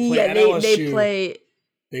here. So they play at LSU.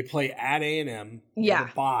 They play at A&M. Yeah.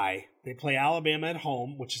 Bye. They play Alabama at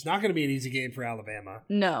home, which is not going to be an easy game for Alabama.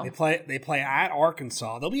 No. They play at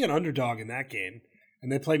Arkansas. They'll be an underdog in that game. And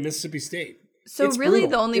they play Mississippi State. So it's really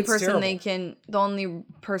brutal. the only person terrible.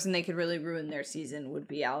 they could really ruin their season would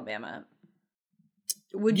be Alabama.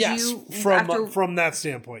 From that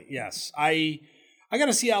standpoint, yes. I got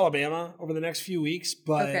to see Alabama over the next few weeks,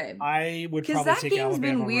 but I would probably take Alabama. Because that game's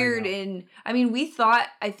been weird. And I mean,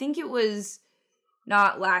 I think it was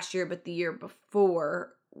not last year, but the year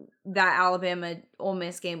before, that Alabama Ole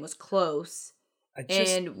Miss game was close,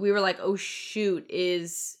 and we were like, "Oh shoot,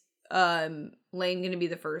 is Lane going to be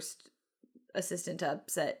the first assistant to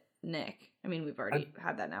upset Nick?" I mean, we've already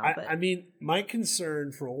had that now. But I mean, my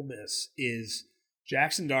concern for Ole Miss is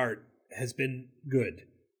Jackson Dart has been good,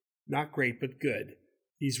 not great, but good.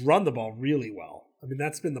 He's run the ball really well. I mean,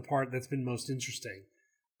 that's been the part that's been most interesting.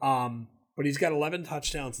 But he's got 11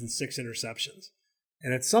 touchdowns and 6 interceptions.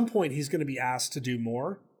 And at some point, he's going to be asked to do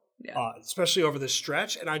more, especially over this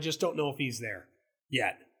stretch. And I just don't know if he's there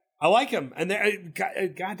yet. I like him. And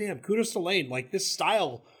goddamn, kudos to Lane. Like, this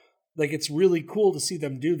style, like, it's really cool to see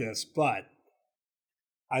them do this. But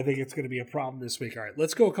I think it's going to be a problem this week. All right,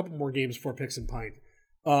 let's go a couple more games before Picks and Pint.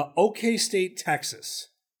 OK State, Texas.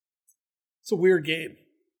 It's a weird game.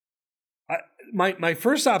 My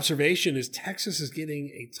first observation is Texas is getting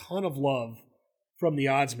a ton of love from the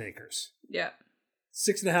odds makers. Yeah.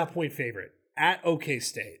 6.5 point favorite at OK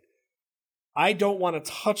State. I don't want to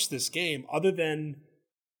touch this game other than,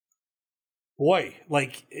 boy,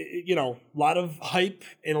 like, you know, a lot of hype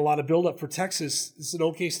and a lot of buildup for Texas. This is an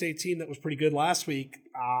OK State team that was pretty good last week.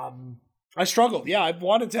 I struggled. Yeah, I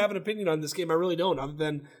wanted to have an opinion on this game. I really don't, other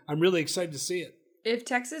than I'm really excited to see it. If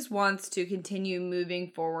Texas wants to continue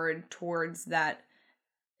moving forward towards that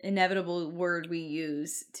inevitable word we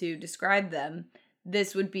use to describe them,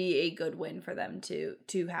 this would be a good win for them to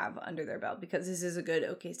have under their belt, because this is a good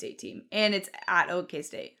OK State team. And it's at OK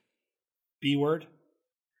State. B word?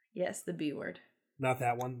 Yes, the B word. Not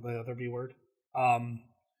that one, the other B word. Rhymes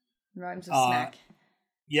with snack.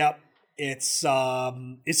 Yep. It's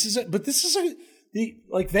but this is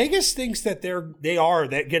like Vegas thinks that they are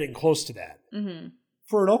getting close to that. Mm-hmm.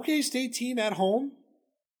 For an OK State team at home,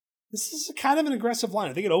 this is kind of an aggressive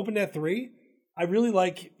line. I think it opened at 3. I really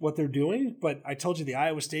like what they're doing, but I told you the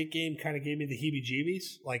Iowa State game kind of gave me the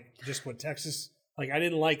heebie-jeebies, like just what Texas, like I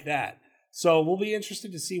didn't like that. So we'll be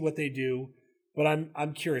interested to see what they do, but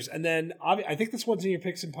I'm curious. And then I think this one's in your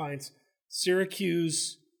Picks and Pints,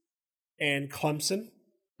 Syracuse and Clemson.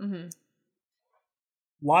 Mm-hmm.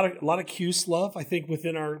 A lot of Cuse love, I think,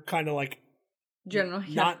 within our kind of like general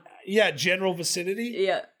general vicinity.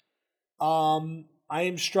 Yeah. I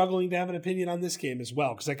am struggling to have an opinion on this game as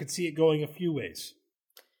well, because I could see it going a few ways.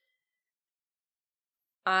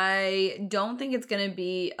 I don't think it's going to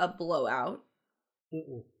be a blowout.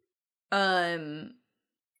 Mm-mm. Because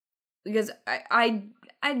I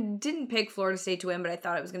didn't pick Florida State to win, but I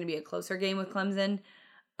thought it was going to be a closer game with Clemson.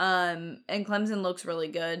 And Clemson looks really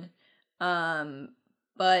good.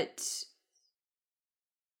 But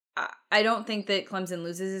I don't think that Clemson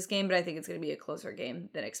loses this game, but I think it's going to be a closer game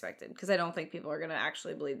than expected because I don't think people are going to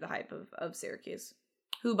actually believe the hype of Syracuse,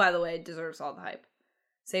 who, by the way, deserves all the hype.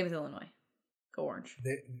 Same with Illinois. Go Orange.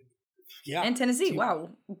 Yeah. And Tennessee. Wow.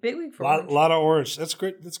 Big week for Orange. Orange. A lot of Orange. That's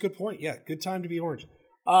great. That's a good point. Yeah. Good time to be Orange.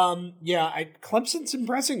 Clemson's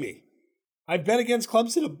impressing me. I've bet against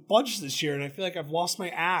Clemson a bunch this year, and I feel like I've lost my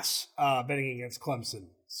ass betting against Clemson.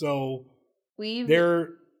 So they're,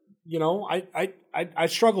 I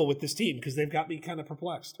struggle with this team because they've got me kind of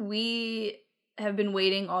perplexed. We have been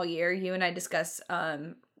waiting all year. You and I discuss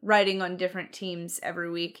writing on different teams every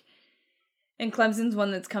week. And Clemson's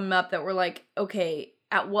one that's coming up that we're like, okay,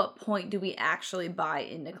 at what point do we actually buy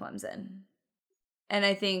into Clemson? And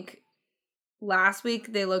I think last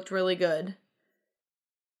week they looked really good.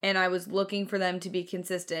 And I was looking for them to be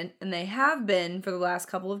consistent. And they have been for the last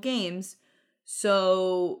couple of games.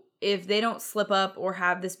 So if they don't slip up or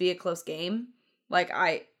have this be a close game, like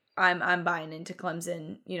I'm buying into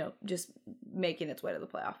Clemson, just making its way to the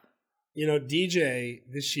playoff. DJ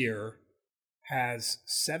this year has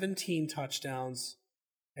 17 touchdowns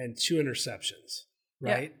and 2 interceptions,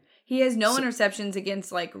 right? Yeah. He has no interceptions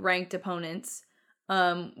against like ranked opponents,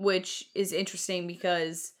 which is interesting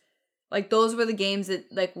because like those were the games that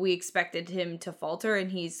like we expected him to falter and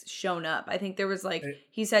he's shown up. I think there was like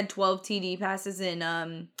he's had 12 TD passes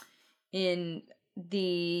in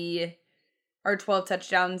the or 12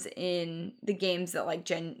 touchdowns in the games that like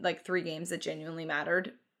 3 games that genuinely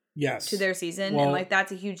mattered. Yes. To their season. And like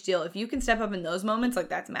that's a huge deal. If you can step up in those moments, like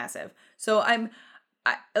that's massive. So I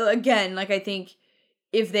think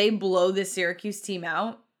if they blow this Syracuse team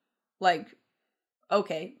out, like,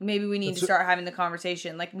 okay, maybe we need to start having the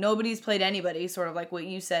conversation. Like nobody's played anybody, sort of like what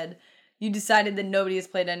you said. You decided that nobody has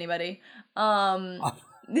played anybody.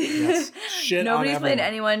 Yes. Shit Nobody's on played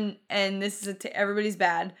everyone. anyone, and this is everybody's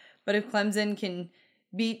bad. But if Clemson can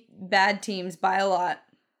beat bad teams by a lot,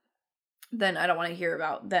 then I don't want to hear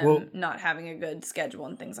about them not having a good schedule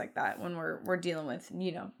and things like that when we're dealing with,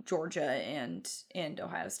 Georgia and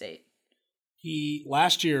Ohio State. He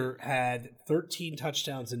last year had 13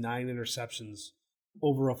 touchdowns and 9 interceptions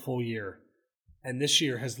over a full year. And this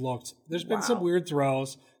year has looked, there's been some weird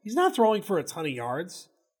throws. He's not throwing for a ton of yards.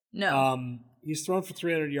 No. He's thrown for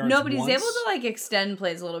 300 yards. No, but he's able to like extend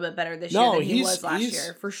plays a little bit better this year than he was last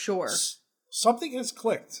year, for sure. Something has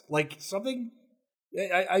clicked. Like something,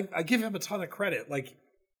 I give him a ton of credit. Like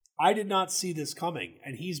I did not see this coming,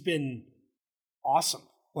 and he's been awesome.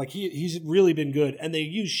 Like he's really been good. And they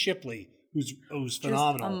used Shipley, who's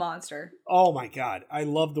phenomenal, just a monster. Oh my God, I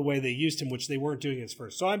love the way they used him, which they weren't doing at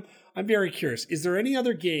first. So I'm very curious. Is there any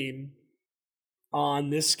other game on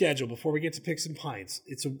this schedule before we get to Picks and Pints?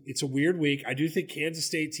 It's a weird week. I do think Kansas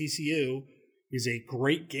State TCU is a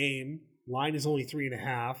great game. Line is only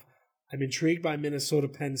 3.5. I'm intrigued by Minnesota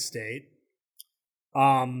Penn State.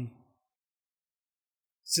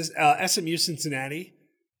 SMU Cincinnati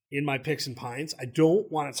in my Picks and Pints. I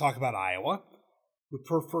don't want to talk about Iowa. Would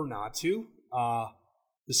prefer not to.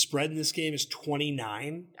 The spread in this game is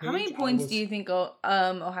 29. How many points do you think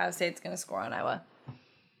Ohio State's going to score on Iowa?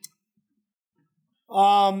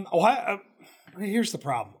 Ohio. Here's the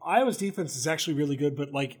problem. Iowa's defense is actually really good,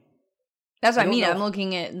 but like that's what I mean. I'm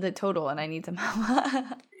looking at the total, and I need some help.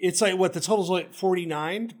 It's like what the total's like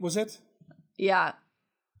 49. Was it? Yeah,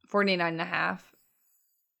 49.5.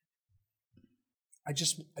 I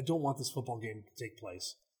don't want this football game to take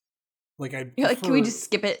place. Like can we just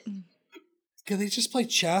skip it? Can they just play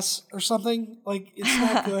chess or something? Like it's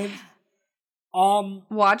not good.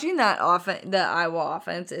 Watching the Iowa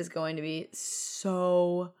offense is going to be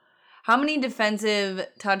so. How many defensive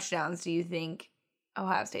touchdowns do you think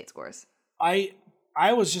Ohio State scores? I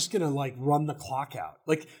was just gonna like run the clock out.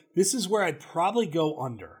 Like this is where I'd probably go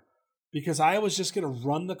under because I was just gonna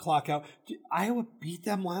run the clock out. Iowa beat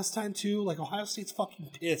them last time too. Like Ohio State's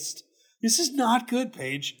fucking pissed. This is not good,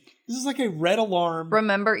 Paige. This is like a red alarm.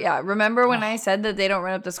 Remember when I said that they don't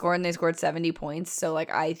run up the score and they scored 70 points? So,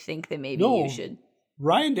 like, I think that maybe you should.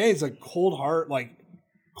 Ryan Day is like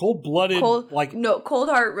cold-blooded. Cold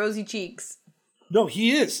heart, rosy cheeks. No,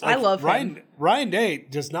 he is. Like, I love him. Ryan Day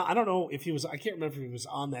does not. I don't know if he was. I can't remember if he was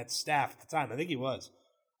on that staff at the time. I think he was.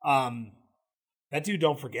 That dude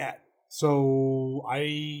don't forget. So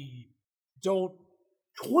I don't.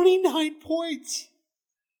 29 points.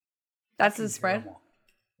 That's the spread.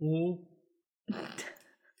 Mm-hmm.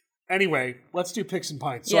 Anyway, let's do Picks and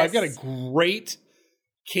Pints. So yes. I've got a great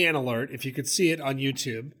can alert. If you could see it on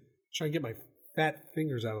YouTube, Try and get my fat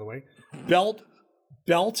fingers out of the way. Belt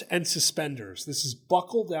and suspenders. This is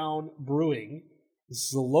Buckle Down Brewing. This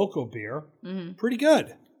is a local beer. Mm-hmm. Pretty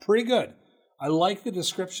good. Pretty good. I like the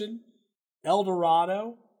description. El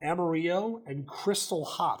Dorado, Amarillo, and Crystal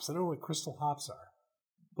hops. I don't know what crystal hops are,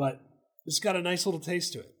 but it's got a nice little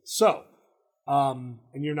taste to it. So, and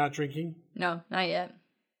you're not drinking? No, not yet.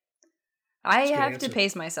 I have to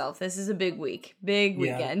pace myself. This is a big week. Big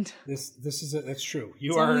weekend. This is it. That's true.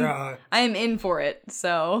 You are. I am in for it,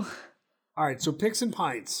 so. All right, so picks and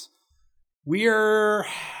pints. We are.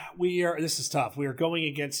 This is tough. We are going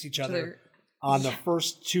against each other on the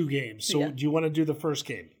first two games. So, do you want to do the first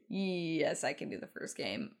game? Yes, I can do the first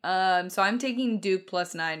game. So I'm taking Duke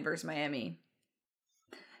 +9 versus Miami.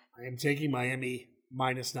 I am taking Miami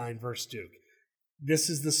 -9 versus Duke. This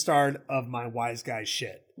is the start of my wise guy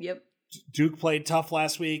shit. Yep. Duke played tough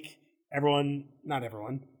last week. Not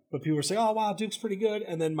everyone, but people were saying, "Oh wow, Duke's pretty good,"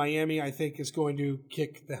 and then Miami, I think, is going to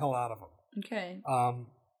kick the hell out of them. Okay.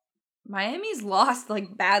 Miami's lost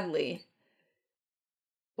badly.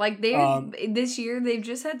 This year they've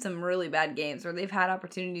just had some really bad games where they've had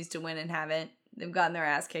opportunities to win and haven't. They've gotten their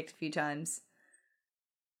ass kicked a few times.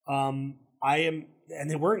 And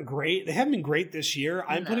they weren't great. They haven't been great this year.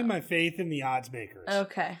 I'm putting my faith in the odds makers.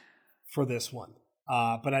 Okay. For this one.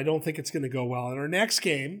 But I don't think it's going to go well. In our next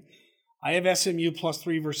game, I have SMU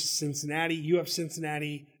 +3 versus Cincinnati. You have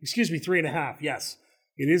Cincinnati, 3.5. Yes,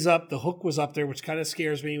 it is up. The hook was up there, which kind of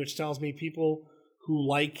scares me, which tells me people who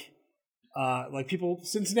like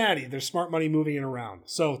Cincinnati, there's smart money moving it around.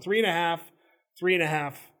 So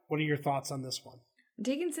 3.5. What are your thoughts on this one? I'm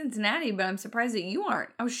taking Cincinnati, but I'm surprised that you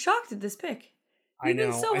aren't. I was shocked at this pick. You've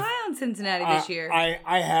been so high on Cincinnati this year.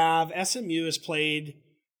 I have. SMU has played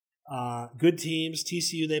good teams.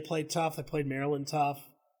 TCU, they played tough. They played Maryland tough.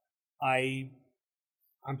 I'm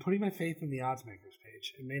putting my faith in the odds makers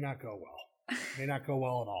page. It may not go well. It may not go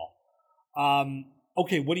well at all.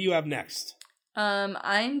 Okay, what do you have next?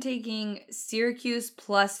 I'm taking Syracuse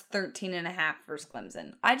 +13.5 versus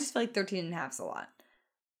Clemson. I just feel like 13.5 is a lot.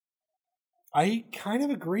 I kind of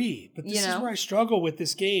agree, but this is where I struggle with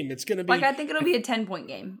this game. It's going to be I think it'll be a 10-point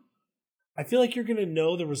game. I feel like you're going to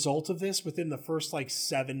know the result of this within the first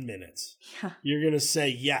 7 minutes. Yeah. You're going to say,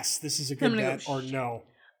 yes, this is a good bet, or no.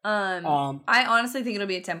 I honestly think it'll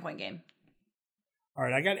be a 10-point game. All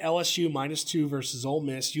right, I got LSU -2 versus Ole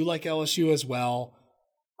Miss. You like LSU as well.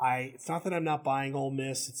 It's not that I'm not buying Ole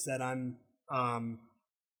Miss. It's that I'm, I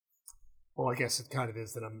guess it kind of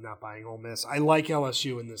is that I'm not buying Ole Miss. I like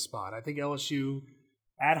LSU in this spot. I think LSU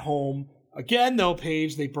at home. Again, though,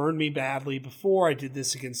 Paige, they burned me badly before. I did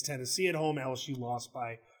this against Tennessee at home. LSU lost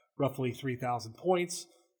by roughly 3,000 points.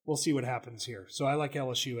 We'll see what happens here. So I like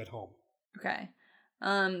LSU at home. Okay.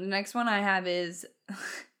 The next one I have is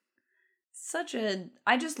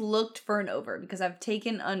I just looked for an over because I've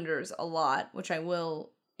taken unders a lot, which I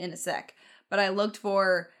will in a sec. But I looked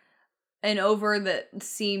for an over that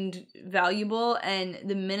seemed valuable, and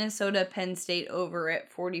the Minnesota Penn State over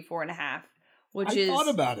at 44.5, I thought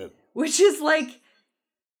about it. Which is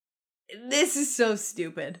this is so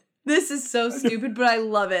stupid. This is so stupid, but I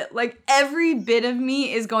love it. Every bit of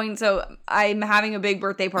me is going. So I'm having a big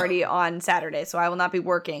birthday party on Saturday, so I will not be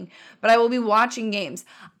working, but I will be watching games.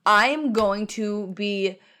 I am going to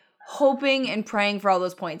be hoping and praying for all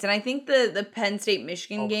those points. And I think the Penn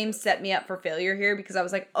State-Michigan game set me up for failure here because I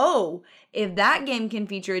was like, if that game can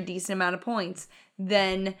feature a decent amount of points,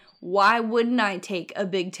 then why wouldn't I take a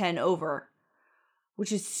Big Ten over?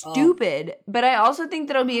 Which is stupid. But I also think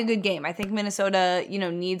that it'll be a good game. I think Minnesota,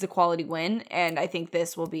 needs a quality win, and I think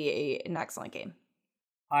this will be an excellent game.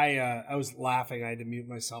 I was laughing. I had to mute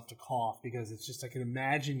myself to cough because it's just I can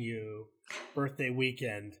imagine you birthday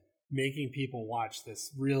weekend making people watch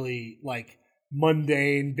this really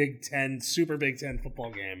mundane Super Big Ten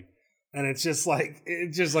football game, and it's just perfect.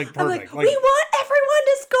 We want everyone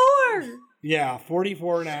to score. Yeah,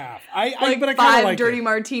 44.5. But I kind of like dirty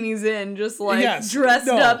martinis in, just dressed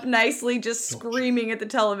up nicely, just screaming at the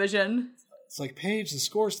television. It's Paige, the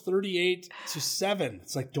score's 38-7.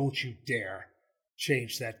 It's don't you dare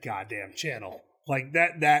change that goddamn channel.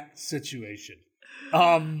 That situation.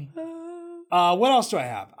 What else do I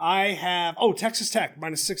have? I have Texas Tech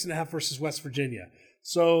 -6.5 versus West Virginia.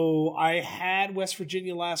 So I had West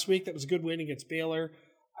Virginia last week. That was a good win against Baylor.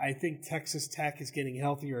 I think Texas Tech is getting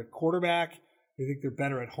healthier at quarterback. I think they're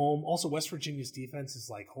better at home. Also, West Virginia's defense is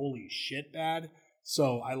holy shit bad.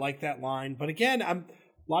 So I like that line. But again, a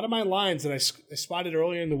lot of my lines that I spotted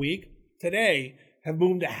earlier in the week today have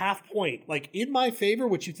moved a half point. In my favor,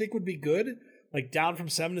 which you think would be good, down from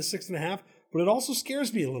 7 to 6.5. But it also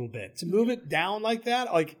scares me a little bit to move it down like that.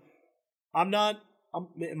 I'm not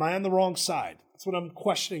am I on the wrong side? That's what I'm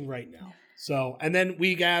questioning right now. So, and then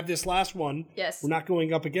we have this last one. Yes. We're not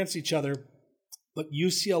going up against each other, but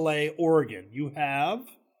UCLA, Oregon. You have?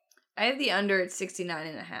 I have the under at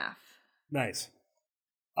 69.5. Nice.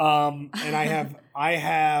 And I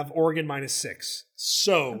have Oregon -6.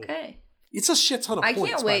 So okay. It's a shit ton of points. I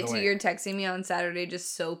can't wait till you're texting me on Saturday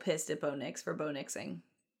just so pissed at Bo Nix for Bo Nixing.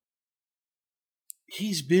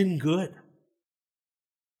 He's been good.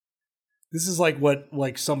 This is like what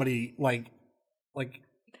somebody like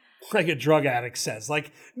a drug addict says.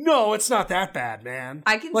 Like, no, it's not that bad, man.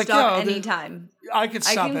 I can stop anytime. I can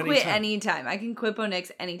stop anytime. I can quit anytime. I can quit Bo Nix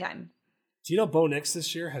anytime. Do you know Bo Nix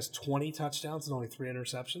this year has 20 touchdowns and only 3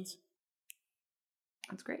 interceptions?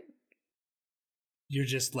 That's great. You're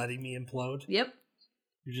just letting me implode? Yep.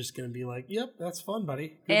 You're just going to be like, yep, that's fun,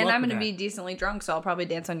 buddy. Good and luck I'm with going to be decently drunk, so I'll probably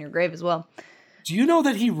dance on your grave as well. Do you know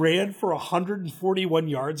that he ran for 141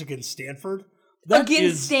 yards against Stanford?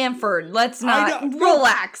 Stanford. Let's not.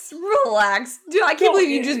 Relax. Dude, I can't believe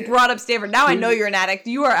you just brought up Stanford. Now I know you're an addict.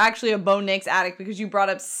 You are actually a Bo Nix addict because you brought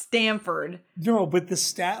up Stanford. No, but the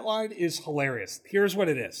stat line is hilarious. Here's what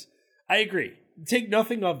it is. I agree. Take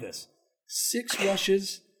nothing of this. 6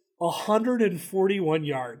 rushes, 141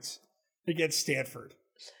 yards against Stanford.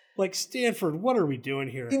 Like, Stanford, what are we doing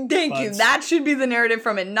here? Thank you. That should be the narrative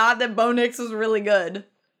from it, not that Bo Nix was really good.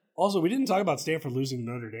 Also, we didn't talk about Stanford losing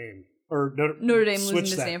Notre Dame. Or Notre Dame losing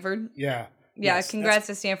to Stanford. Yeah. Yeah, yes, congrats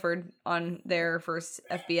to Stanford on their first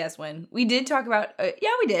FBS win. We did talk about,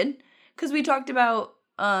 we did. Because we talked about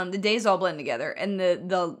the days all blend together and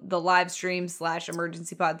the live stream /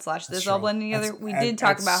 emergency pod / this all blending together. We did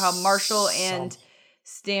talk about how Marshall and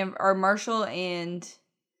Stanford are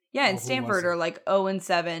like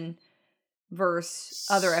 0-7 versus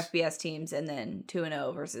other FBS teams, and then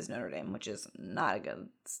 2-0 versus Notre Dame, which is not a good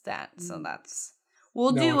stat. So that's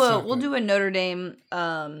we'll do a Notre Dame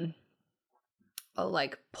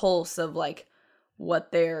pulse of like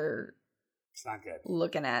what they're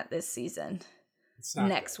looking at this season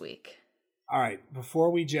next week. All right,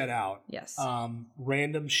 before we jet out, yes.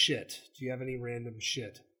 Random shit. Do you have any random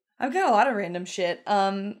shit? I've got a lot of random shit.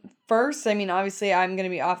 First, I mean, obviously I'm going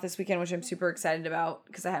to be off this weekend, which I'm super excited about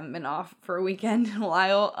because I haven't been off for a weekend in a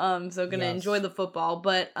while. So going to enjoy the football.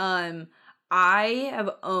 But I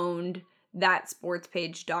have owned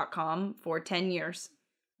thatsportspage.com for 10 years,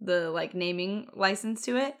 the naming license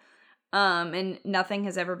to it. And nothing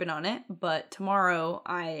has ever been on it. But tomorrow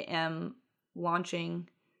I am launching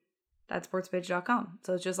thatsportspage.com.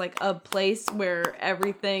 So it's just like a place where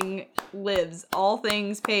everything lives. All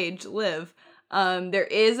things page live. There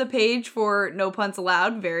is a page for No Punts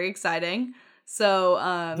Allowed. Very exciting. So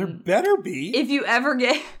there better be. If you ever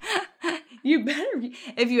get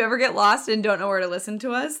if you ever get lost and don't know where to listen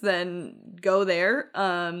to us, then go there.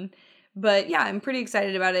 But yeah, I'm pretty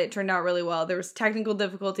excited about it. It turned out really well. There was technical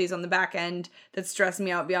difficulties on the back end that stressed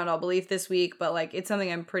me out beyond all belief this week, but it's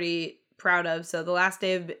something I'm pretty proud of. So the last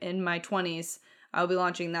day in my 20s, I'll be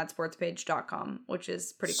launching thatsportspage.com, which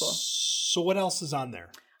is pretty cool. So what else is on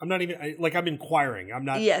there? I'm not even I'm inquiring. I'm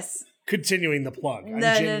not continuing the plug.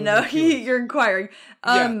 No. You're inquiring.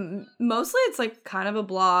 Mostly it's kind of a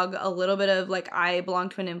blog, a little bit of I belong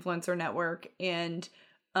to an influencer network and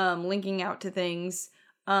linking out to things.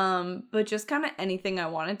 But just kind of anything I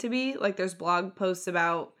want it to be. There's blog posts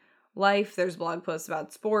about life, there's blog posts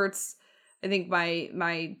about sports. I think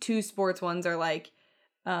my 2 sports ones are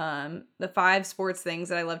the 5 sports things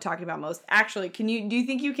that I love talking about most. Actually, do you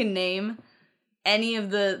think you can name any of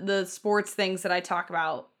the sports things that I talk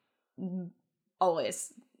about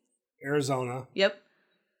always? Arizona. Yep.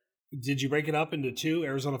 Did you break it up into 2,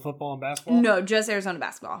 Arizona football and basketball? No, just Arizona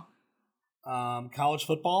basketball. College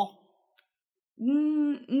football?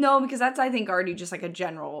 No, because that's, I think, already just a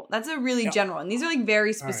general. That's a really general, and these are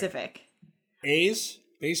very specific. Right. A's?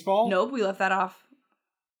 Baseball? Nope, we left that off.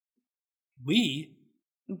 We,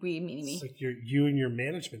 meaning me. It's you and your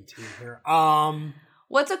management team here.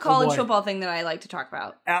 What's a college football thing that I like to talk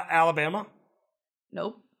about? Alabama?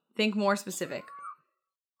 Nope. Think more specific.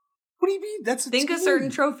 What do you mean? Think a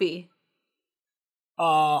certain trophy.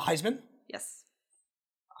 Heisman? Yes.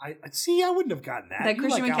 I wouldn't have gotten that. That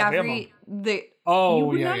Christian McCaffrey. You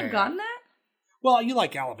would not have gotten that? Well, you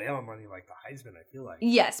like Alabama more than you like the Heisman, I feel like.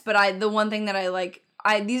 Yes, but the one thing that I like,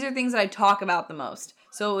 these are things that I talk about the most.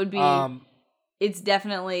 So it would be, it's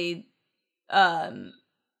definitely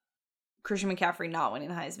Christian McCaffrey not winning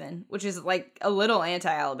the Heisman, which is a little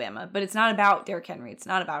anti-Alabama, but it's not about Derrick Henry. It's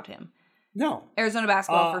not about him. No. Arizona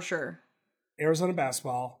basketball for sure. Arizona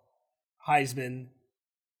basketball, Heisman,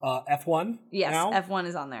 F1. Yes, now? F1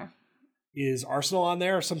 is on there. Is Arsenal on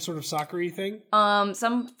there or some sort of soccer-y thing?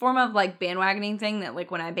 Some form of like bandwagoning thing that like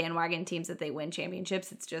when I bandwagon teams that they win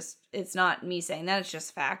championships, it's not me saying that, it's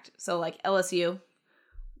just fact. So like LSU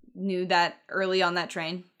knew that early on that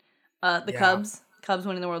train. Cubs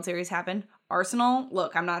winning the World Series happened. Arsenal,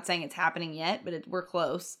 look, I'm not saying it's happening yet, but we're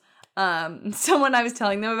close. Someone, I was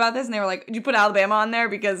telling them about this and they were like, did you put Alabama on there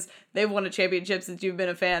because they've won a championship since you've been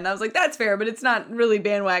a fan? And I was like, that's fair, but it's not really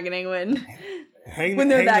bandwagoning when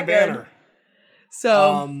they're that good.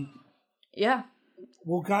 So, yeah.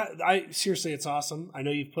 Well, God, seriously, it's awesome. I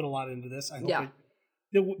know you've put a lot into this. I hope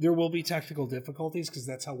there will be technical difficulties because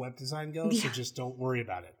that's how web design goes. So just don't worry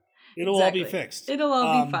about it. It'll all be fixed. It'll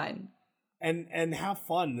all be fine. And have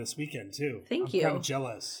fun this weekend too. Thank you. I'm kind of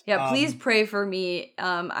jealous. Yeah, please pray for me.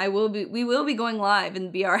 We will be going live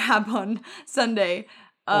in the BR app on Sunday.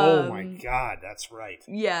 Oh my God, that's right.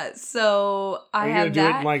 Yeah, so I have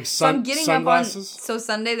that. Do it like so I'm getting sunglasses? up on. So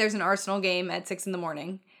Sunday there's an Arsenal game at 6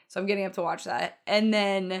 a.m. So I'm getting up to watch that, and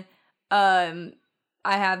then I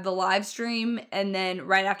have the live stream, and then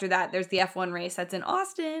right after that there's the F1 race that's in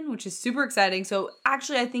Austin, which is super exciting. So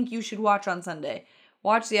actually, I think you should watch on Sunday.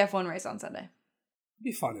 Watch the F1 race on Sunday. It'd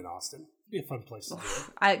be fun in Austin. It'd be a fun place to do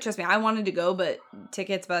it. Trust me, I wanted to go, but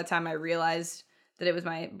tickets by the time I realized that it was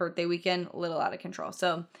my birthday weekend, a little out of control.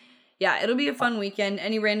 So, yeah, it'll be a fun weekend.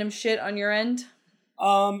 Any random shit on your end?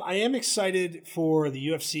 I am excited for the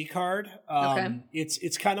UFC card. Okay.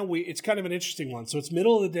 It's kind of it's kind of an interesting one. So it's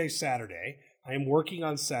middle of the day Saturday. I am working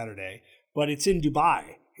on Saturday, but it's in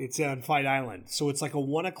Dubai. It's on Fight Island. So it's like a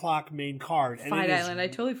 1:00 main card. Fight Island. I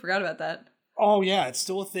totally forgot about that. Oh, yeah, it's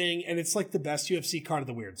still a thing, and it's like the best UFC card of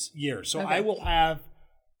the year. So I will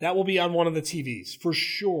that will be on one of the TVs for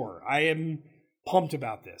sure. I am pumped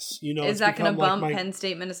about this. You know, is that going to bump Penn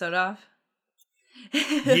State, Minnesota off?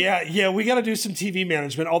 yeah, we got to do some TV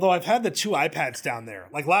management. Although I've had the 2 iPads down there.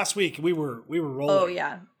 Like last week, we were rolling. Oh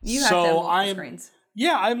yeah, you have multiple screens.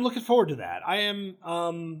 Yeah, I'm looking forward to that.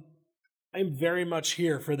 I'm very much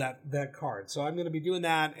here for that card. So I'm going to be doing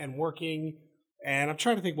that and working. And I'm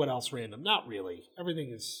trying to think what else random. Not really.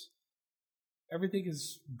 Everything is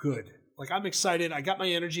good. Like I'm excited. I got my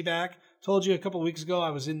energy back. Told you a couple of weeks ago I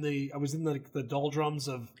was in the doldrums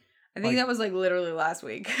of. I think that was like literally last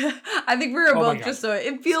week. I think we were both just so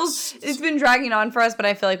it's been dragging on for us, but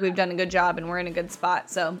I feel like we've done a good job and we're in a good spot.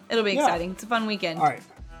 So it'll be exciting. It's a fun weekend. All right.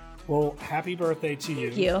 Well, happy birthday to you.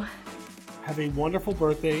 Thank you. Have a wonderful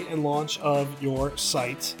birthday and launch of your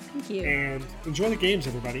site. Thank you. And enjoy the games,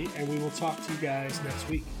 everybody. And we will talk to you guys next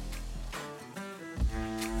week.